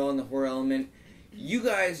too, and we're all in the horror element. You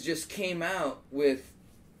guys just came out with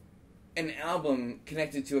an album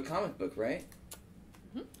connected to a comic book, right?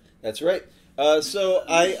 That's right. So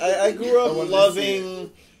I grew I up wanted to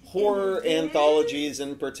loving horror anthologies,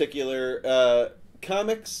 in particular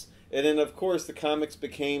comics, and then of course the comics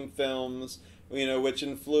became films, you know, which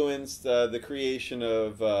influenced the creation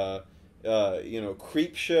of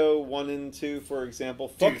Creep Show 1 and 2, for example.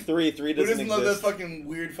 Fuck 3. 3 doesn't exist. Who doesn't love that fucking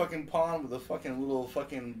weird fucking pond with the fucking little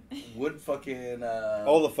fucking wood fucking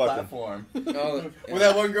all the fucking platform? Where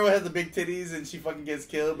that one girl has the big titties and she fucking gets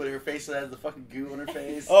killed, but her face has the fucking goo on her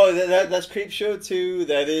face. Oh, that's Creep Show 2.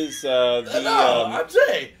 That is I'm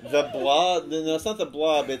saying the blob. No, it's not the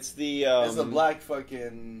blob. It's the it's the black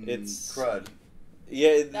fucking crud.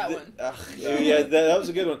 Yeah, that one. That was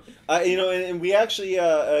a good one. And we actually,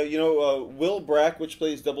 Will Brack, which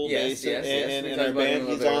plays double bass in our band,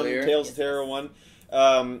 he's on Tales of Terror 1.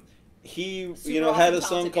 He, had a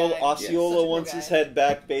song called Osceola Wants His Head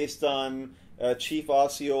Back, based on Chief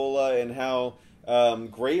Osceola and how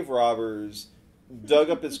grave robbers dug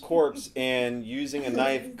up his corpse and using a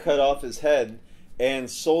knife cut off his head and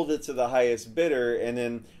sold it to the highest bidder, and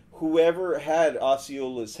then whoever had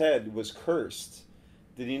Osceola's head was cursed.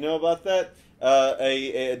 Did you know about that?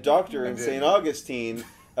 A doctor in St. Augustine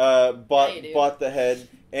bought the head,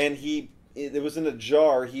 and it was in a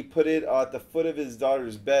jar. He put it at the foot of his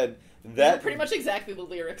daughter's bed. That pretty much exactly the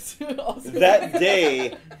lyrics. That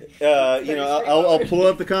day, I'll pull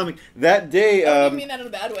up the comic. That day, I don't mean that in a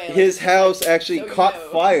bad way. His house actually caught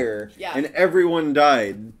fire, and everyone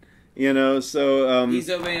died. So he's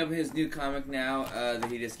opening up his new comic now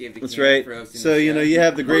that he just gave the. That's right. So you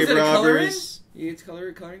have the grave robbers. You get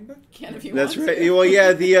to coloring book? Can if you That's want right. to. Well,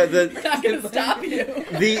 yeah, We're not going to stop you.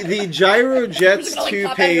 The Gyro Jets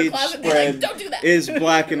 2-page spread Don't do that. is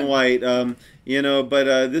black and white. But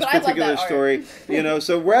this particular story,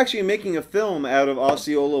 so we're actually making a film out of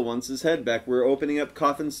Osceola Wants His Head Back. We're opening up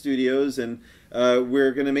Coffin Studios, and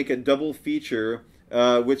we're going to make a double feature,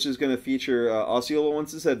 which is going to feature Osceola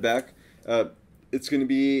Wants His Head Back. It's going to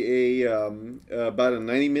be about a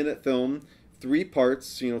 90-minute film. 3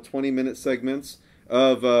 parts, 20-minute segments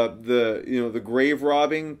of the grave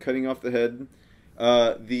robbing, cutting off the head,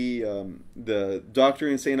 the doctor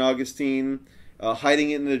in St. Augustine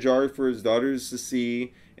hiding it in a jar for his daughters to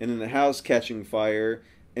see, and then the house catching fire,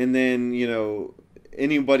 and then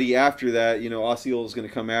anybody after that, Osceola is going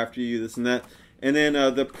to come after you, this and that, and then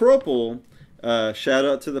the Purple, shout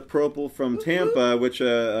out to the Purple from Tampa, which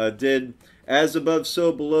did As Above,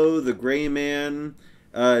 So Below, The Gray Man,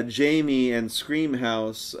 Jamie, and Scream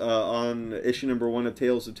House on issue number 1 of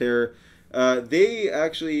Tales of Terror. They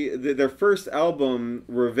actually, their first album,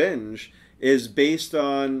 Revenge, is based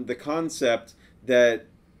on the concept that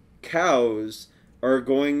cows are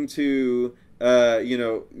going to,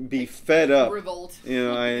 be fed up. Revolt.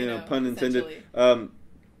 Pun intended.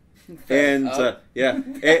 And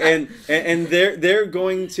they're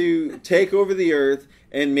going to take over the earth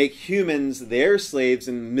and make humans their slaves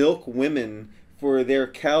and milk women for their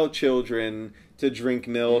cow children to drink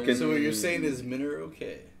milk. And so what you're saying is men are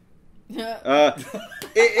okay.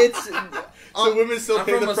 It's so women still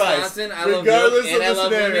pay the price, I love milk and I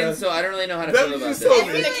love women, so I don't really know how to feel about this.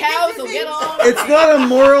 And the cows will get on. It's not a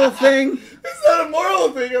moral thing. It's not a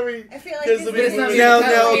moral thing. I mean, I feel like this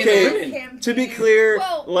now, okay. To be clear,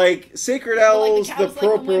 like Sacred Owls, the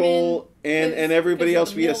Purple, and everybody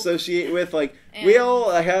else we associate with, like we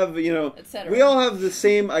all have, we all have the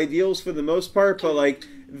same ideals for the most part, but like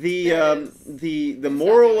the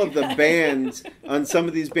moral of the band on some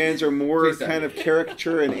of these bands are more kind of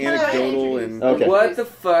caricature and anecdotal and. Okay. What the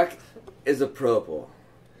fuck is a Purple?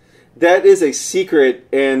 That is a secret,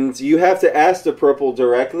 and you have to ask the Purple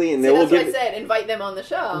directly, and they will give. That's what I said. Invite them on the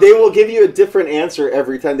show. They will give you a different answer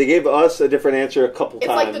every time. They gave us a different answer a couple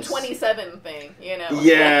times. It's like the 27 thing,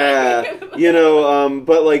 Yeah,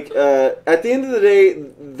 but like at the end of the day,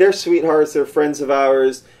 they're sweethearts. They're friends of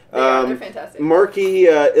ours. They're fantastic. Marky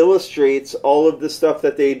illustrates all of the stuff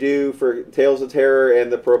that they do for Tales of Terror and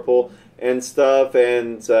the Purple and stuff,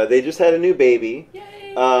 and they just had a new baby. Yay.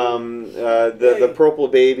 The Purple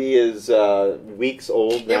baby is weeks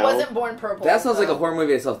old now. It wasn't born purple. That sounds like a horror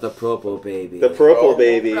movie itself. The Purple Baby. The Purple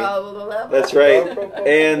Baby. That's right.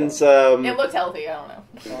 And it looked healthy. I don't know.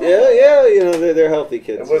 Yeah. They're healthy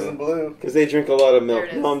kids. It wasn't blue because they drink a lot of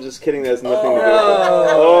milk. No, I'm just kidding. That's nothing to do with it.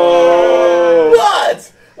 Oh,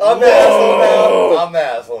 what? I'm the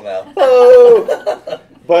asshole now. Oh.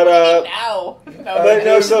 But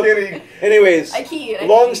anyways,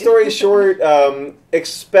 long story short,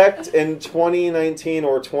 expect in 2019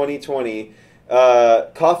 or 2020,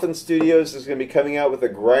 Coffin Studios is going to be coming out with a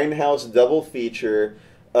Grindhouse double feature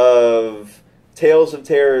of Tales of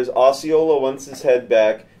Terror's Osceola Wants His Head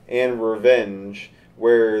Back and Revenge,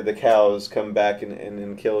 where the cows come back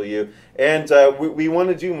and kill you. And we want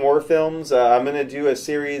to do more films. I'm going to do a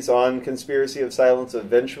series on Conspiracy of Silence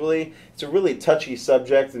eventually. It's a really touchy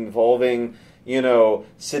subject involving,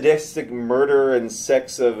 sadistic murder and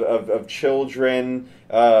sex of children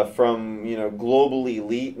from, global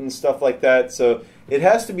elite and stuff like that. So it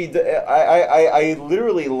has to be, I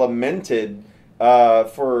literally lamented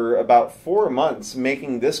for about 4 months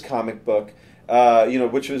making this comic book,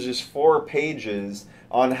 which was just 4 pages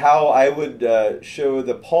on how I would show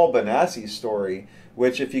the Paul Benassi story,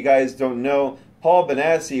 which, if you guys don't know, Paul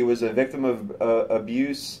Benassi was a victim of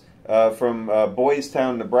abuse from Boys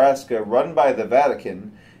Town, Nebraska, run by the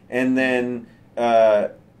Vatican. And then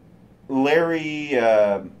Larry,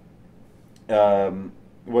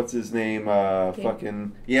 what's his name?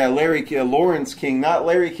 Larry Lawrence King, not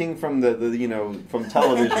Larry King from the from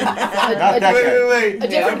television. Not that guy. Wait.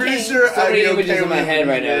 I'm pretty sure so many images in my head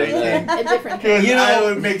right now. A different King.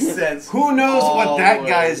 It makes sense. Who knows what that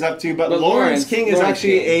guy is up to? But Lawrence King is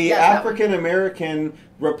actually a African American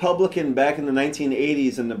Republican back in the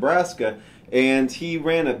 1980s in Nebraska, and he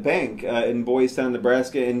ran a bank in Boys Town,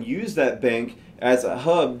 Nebraska, and used that bank as a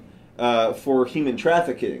hub for human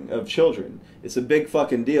trafficking of children. It's a big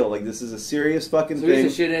fucking deal. Like, this is a serious fucking thing. So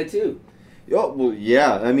he's a shithead too. Oh, well,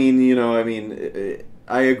 yeah.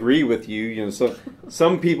 I agree with you. So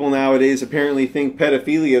some people nowadays apparently think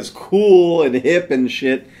pedophilia is cool and hip and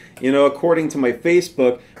shit. According to my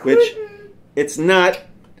Facebook, which it's not.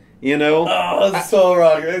 Oh, that's so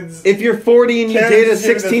wrong. If you're 40 and you date a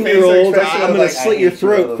 16-year-old, I'm going to slit your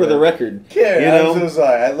throat for the record. Karen, I'm so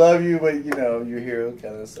sorry. I love you, but your hero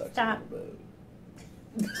kind of sucks. Stop.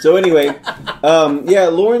 So anyway,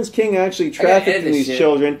 Lawrence King actually trafficked in these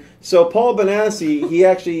children. So Paul Benassi, he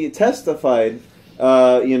actually testified,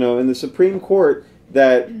 in the Supreme Court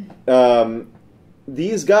that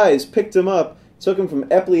these guys picked him up, took him from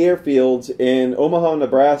Epley Airfield in Omaha,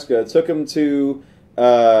 Nebraska, took him to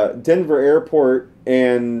Denver Airport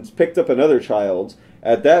and picked up another child.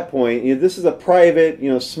 At that point, this is a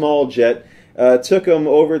private, small jet. Took him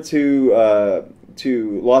over to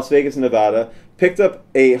Las Vegas, Nevada. Picked up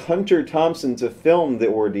a Hunter Thompson to film the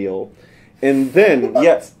ordeal, and then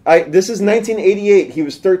this is 1988. He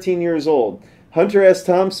was 13 years old. Hunter S.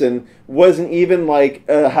 Thompson wasn't even like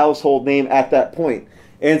a household name at that point,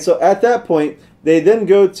 and so at that point they then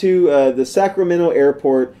go to the Sacramento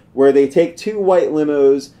airport, where they take 2 white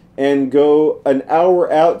limos and go an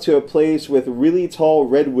hour out to a place with really tall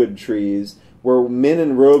redwood trees where men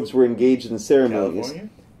in robes were engaged in ceremonies. California?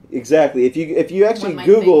 Exactly. If you actually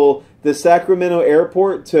Google the Sacramento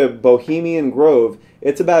airport to Bohemian Grove,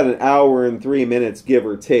 it's about an hour and 3 minutes, give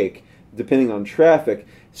or take, depending on traffic.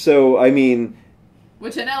 So,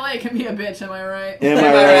 which in LA can be a bitch, am I right? Am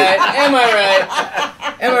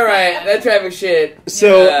I right? That traffic shit.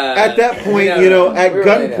 So, at that point, at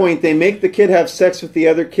gunpoint, they make the kid have sex with the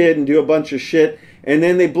other kid and do a bunch of shit, and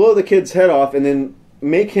then they blow the kid's head off and then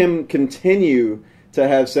make him continue to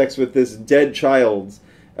have sex with this dead child,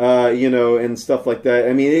 and stuff like that.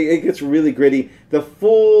 It gets really gritty. The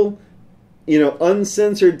full,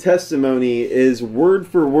 uncensored testimony is word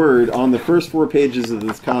for word on the first 4 pages of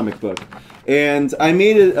this comic book. And I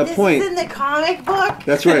made it a point. This is in the comic book?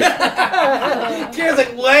 That's right. Karen's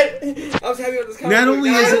like, what? I was happy with this comic book. Not only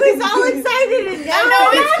is I was all excited, and now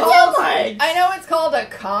I know it's called a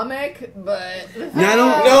comic, but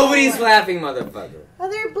nobody's laughing, motherfucker. Are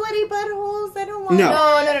there bloody buttholes? I don't want.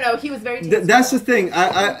 No. He was very. That's the thing.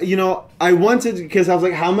 I wanted, because I was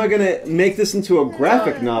like, how am I going to make this into a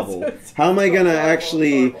graphic novel? How am I going to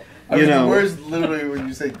actually? The words literally when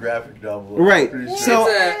you say graphic novel. Right. So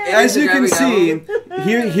as you can see,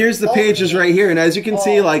 here's the pages right here, and as you can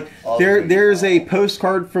see, there's a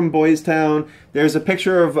postcard from Boys Town. There's a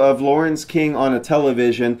picture of Lawrence King on a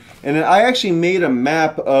television, and then I actually made a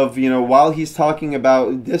map of while he's talking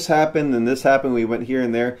about this happened and this happened, we went here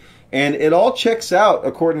and there, and it all checks out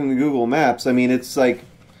according to Google Maps. It's like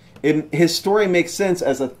his story makes sense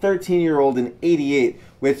as a 13-year-old in '88.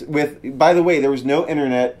 With by the way, there was no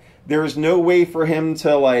internet. There was no way for him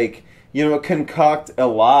to concoct a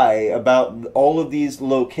lie about all of these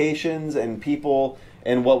locations and people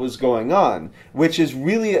and what was going on, which is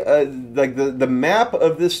really the map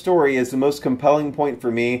of this story is the most compelling point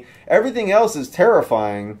for me. Everything else is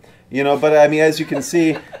terrifying, but as you can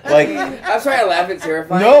see, I'm sorry I laugh at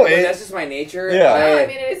terrifying. No, that's just my nature. Yeah.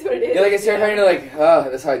 It is what it is. It's terrifying to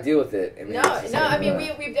that's how I deal with it. We've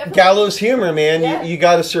definitely gallows humor, man. Yeah. You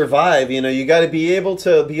got to survive. You got to be able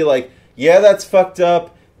to be like, yeah, that's fucked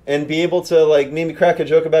up, and be able to maybe crack a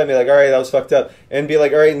joke about it and be like, all right, that was fucked up, and be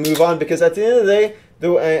like, all right, move on. Because at the end of the day,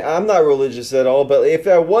 I'm not religious at all, but if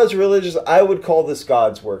I was religious, I would call this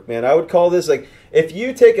God's work, man. I would call this if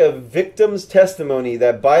you take a victim's testimony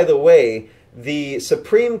that, by the way, the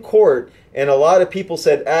Supreme Court and a lot of people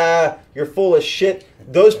said, you're full of shit,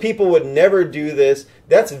 those people would never do this.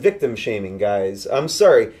 That's victim shaming, guys. I'm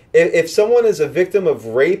sorry. If someone is a victim of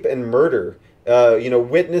rape and murder,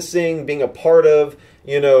 witnessing, being a part of,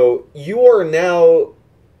 you are now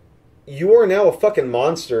a fucking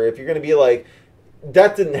monster. If you're going to be like,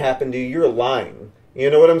 that didn't happen to you, you're lying. You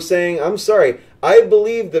know what I'm saying? I'm sorry. I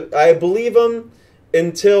believe them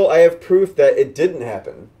until I have proof that it didn't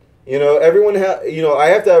happen. I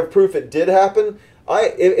have to have proof it did happen.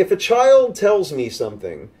 If a child tells me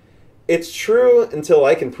something, it's true until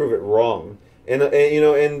I can prove it wrong. And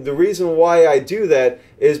the reason why I do that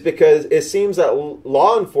is because it seems that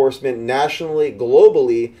law enforcement nationally,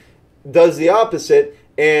 globally, does the opposite.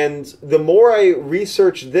 And the more I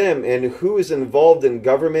research them and who is involved in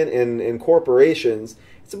government and corporations,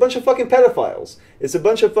 it's a bunch of fucking pedophiles. It's a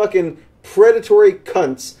bunch of fucking predatory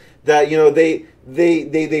cunts that,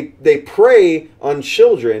 they prey on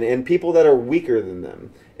children and people that are weaker than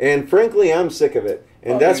them. And frankly, I'm sick of it.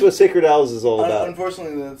 And that's what Sacred Owls is all about.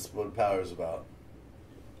 Unfortunately, that's what power is about.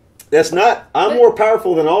 That's not... I'm more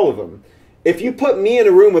powerful than all of them. If you put me in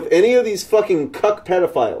a room with any of these fucking cuck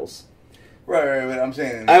pedophiles... Right, but I'm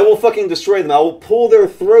saying... I will fucking destroy them. I will pull their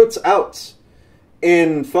throats out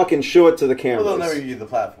and fucking show it to the cameras. Well, they'll never give you the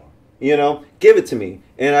platform. Give it to me,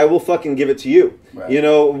 and I will fucking give it to you. Right.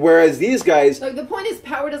 Whereas these guys... Like, the point is,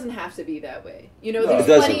 power doesn't have to be that way.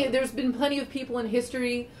 There's been plenty of people in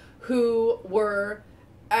history who were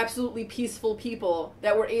absolutely peaceful people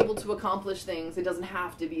that were able to accomplish things. It doesn't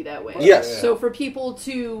have to be that way. Yes. So for people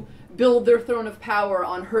to build their throne of power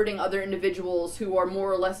on hurting other individuals who are more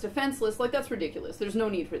or less defenseless, like, that's ridiculous. There's no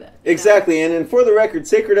need for that. Exactly, and for the record,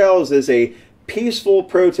 Sacred Owls is a peaceful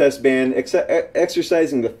protest band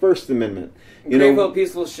exercising the First Amendment. Grateful,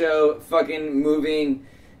 peaceful show, fucking moving.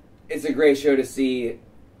 It's a great show to see.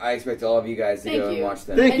 I expect all of you guys to go and watch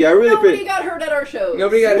them. Thank you. I really nobody got hurt at our shows.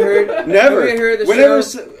 Nobody got hurt. Never. Nobody got hurt at the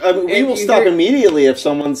show. We will stop immediately if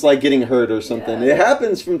someone's like getting hurt or something. Yeah. It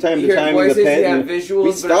happens from time to time voices, in the pit. You have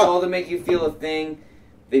visuals, but it's all to make you feel a thing.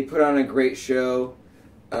 They put on a great show.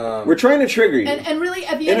 We're trying to trigger you. And really,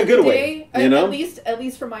 at the end of the day, at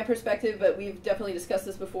least from my perspective, but we've definitely discussed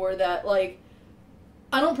this before, that, like,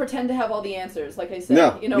 I don't pretend to have all the answers, like I said.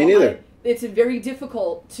 No, me neither. It's very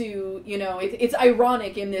difficult to, it's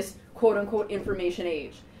ironic in this quote-unquote information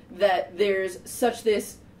age that there's such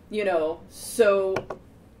this,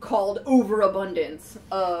 so-called overabundance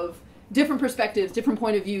of different perspectives, different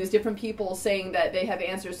point of views, different people saying that they have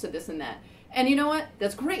answers to this and that. And you know what?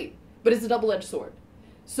 That's great, but it's a double-edged sword.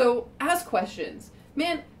 So ask questions.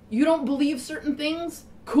 Man, you don't believe certain things?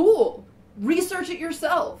 Cool. Research it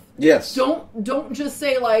yourself. Yes. Don't just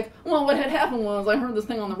say, like, well, what had happened was I heard this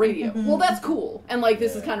thing on the radio. Mm-hmm. Well, that's cool. And, like,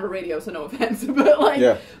 this is kind of a radio, so no offense. But, like,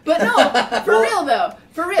 but no, for real, though.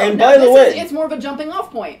 For real. And by the way, it's more of a jumping off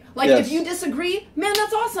point. Like, if you disagree, man,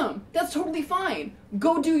 that's awesome. That's totally fine.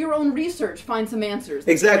 Go do your own research. Find some answers.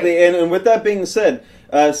 That's exactly. Great. And with that being said,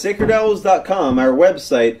 sacredowls.com, our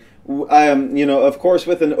website, of course,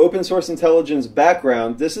 with an open source intelligence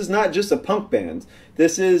background, this is not just a punk band.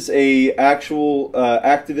 This is a actual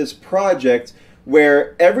activist project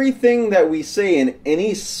where everything that we say in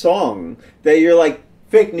any song that you're like,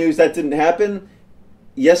 fake news, that didn't happen,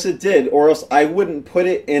 yes it did, or else I wouldn't put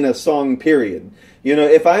it in a song, period.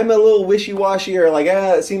 If I'm a little wishy-washy or like,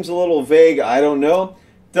 it seems a little vague, I don't know,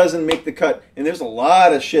 doesn't make the cut. And there's a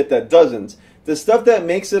lot of shit that doesn't. The stuff that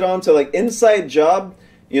makes it onto, like, Inside Job,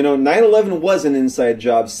 9/11 was an inside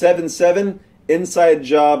job. 7/7, inside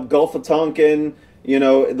job. Gulf of Tonkin,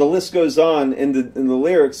 the list goes on in the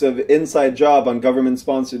lyrics of Inside Job on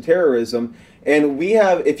government-sponsored terrorism. And we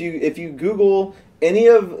have, if you Google any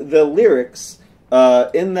of the lyrics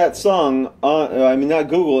in that song, not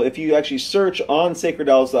Google, if you actually search on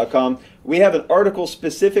sacredowls.com, we have an article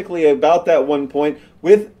specifically about that one point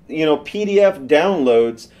with, PDF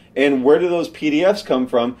downloads. And where do those PDFs come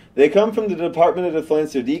from? They come from the Department of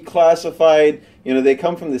Defense. They're declassified. They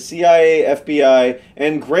come from the CIA, FBI.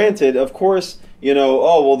 And granted, of course,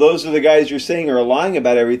 those are the guys you're saying are lying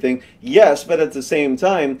about everything. Yes, but at the same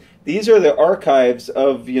time, these are the archives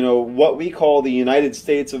of, what we call the United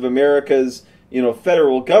States of America's,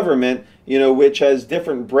 federal government, which has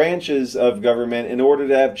different branches of government in order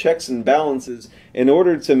to have checks and balances, in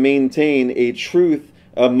order to maintain a truth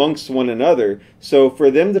amongst one another. So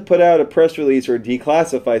for them to put out a press release or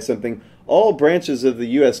declassify something, all branches of the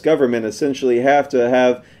U.S. government essentially have to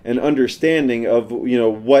have an understanding of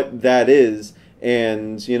what that is,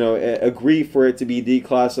 and agree for it to be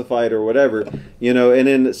declassified or whatever. And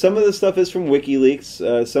then some of the stuff is from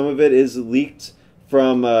WikiLeaks. Some of it is leaked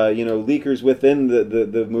from leakers within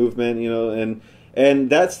the movement, and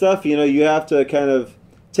that stuff, you have to kind of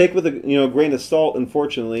take with a grain of salt.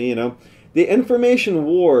 Unfortunately, the information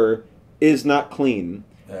war is not clean.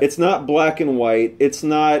 Yeah. It's not black and white. It's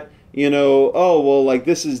not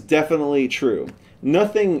this is definitely true.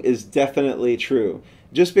 Nothing is definitely true.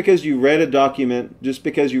 Just because you read a document, just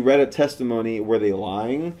because you read a testimony, were they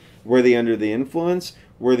lying? Were they under the influence?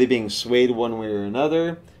 Were they being swayed one way or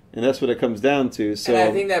another? And that's what it comes down to. So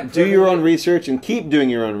I think that do your own research and keep doing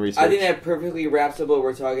your own research. I think that perfectly wraps up what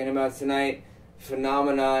we're talking about tonight.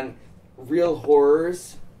 Phenomenon, real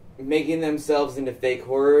horrors, making themselves into fake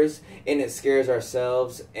horrors, and it scares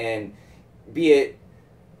ourselves. And be it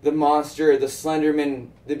the monster, the Slenderman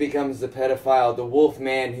that becomes the pedophile, the wolf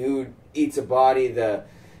man who eats a body, the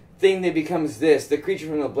thing that becomes this, the creature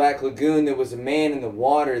from the Black Lagoon that was a man in the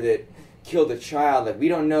water that killed a child. Like, we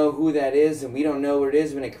don't know who that is, and we don't know what it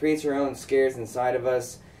is, when it creates our own scares inside of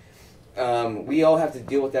us. We all have to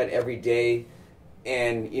deal with that every day.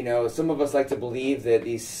 And, some of us like to believe that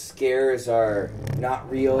these scares are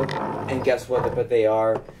not real, and guess what? But they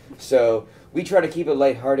are. So we try to keep it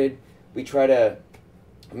lighthearted. We try to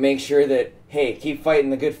make sure that, hey, keep fighting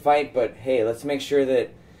the good fight, but hey, let's make sure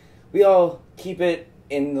that we all keep it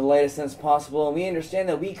in the lightest sense possible, and we understand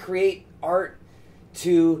that we create art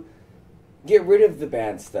to get rid of the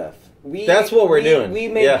bad stuff. That's what we're doing.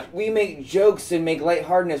 We make jokes and make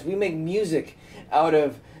lightheartedness. We make music out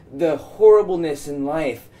of the horribleness in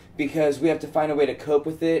life because we have to find a way to cope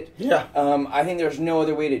with it. Yeah. I think there's no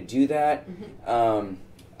other way to do that.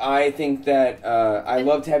 I think that I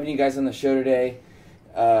loved having you guys on the show today.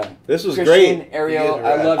 This was Christian, great. Arielle,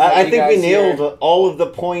 I love I think we nailed here. all of the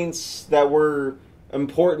points that were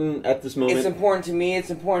important at this moment. It's important to me. It's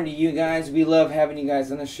important to you guys. We love having you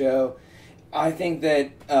guys on the show. I think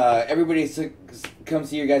that everybody comes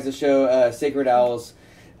to your guys' show, Sacred Owls.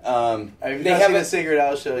 If you've not seen the Sacred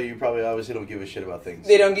Owl show, you probably obviously don't give a shit about things.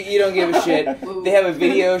 You don't give a shit. They have a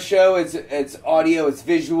video show. It's audio. It's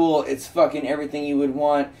visual. It's fucking everything you would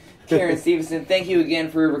want. Karen Stevenson, thank you again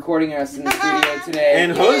for recording us in the studio today.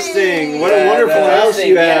 And hosting. What a wonderful house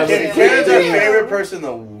you have. Karen's our favorite person in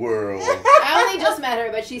the world. I only just met her,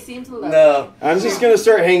 but she seemed to love me. No. I'm just going to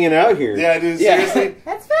start hanging out here. Yeah, dude, seriously.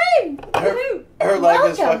 That's fine. Her life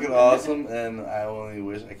is fucking awesome, and I only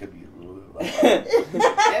wish I could be a little bit like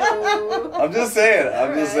I'm just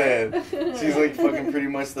saying. She's like fucking pretty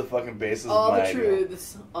much the fucking basis all of my the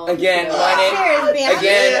truths. Again,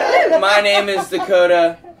 my name is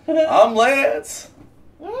Dakota. I'm Lance.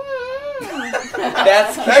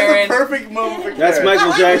 That's Karen. That's the perfect moment for Karen. That's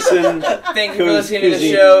Michael Jackson. Thank you for listening to the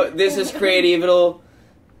show. This is CREATEVIL.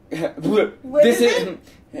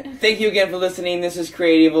 Thank you again for listening. This is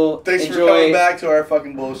CREATEVIL. Thanks for coming back to our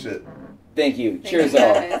fucking bullshit. Thank you. Cheers,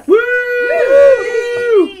 all. Woo!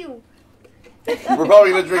 We're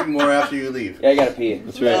probably gonna drink more after you leave. Yeah, I gotta pee.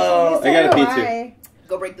 That's right. I gotta pee too.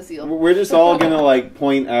 Go break the seal. We're just all gonna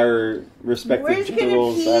point our respective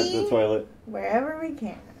generals at the toilet. Wherever we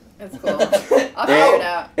can. That's cool. I'll figure it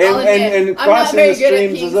out. And crossing the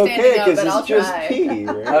streams is okay because it's just pee,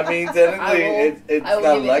 right? I mean, technically, it's I will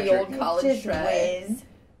not give it electric. the old college Just try. whiz.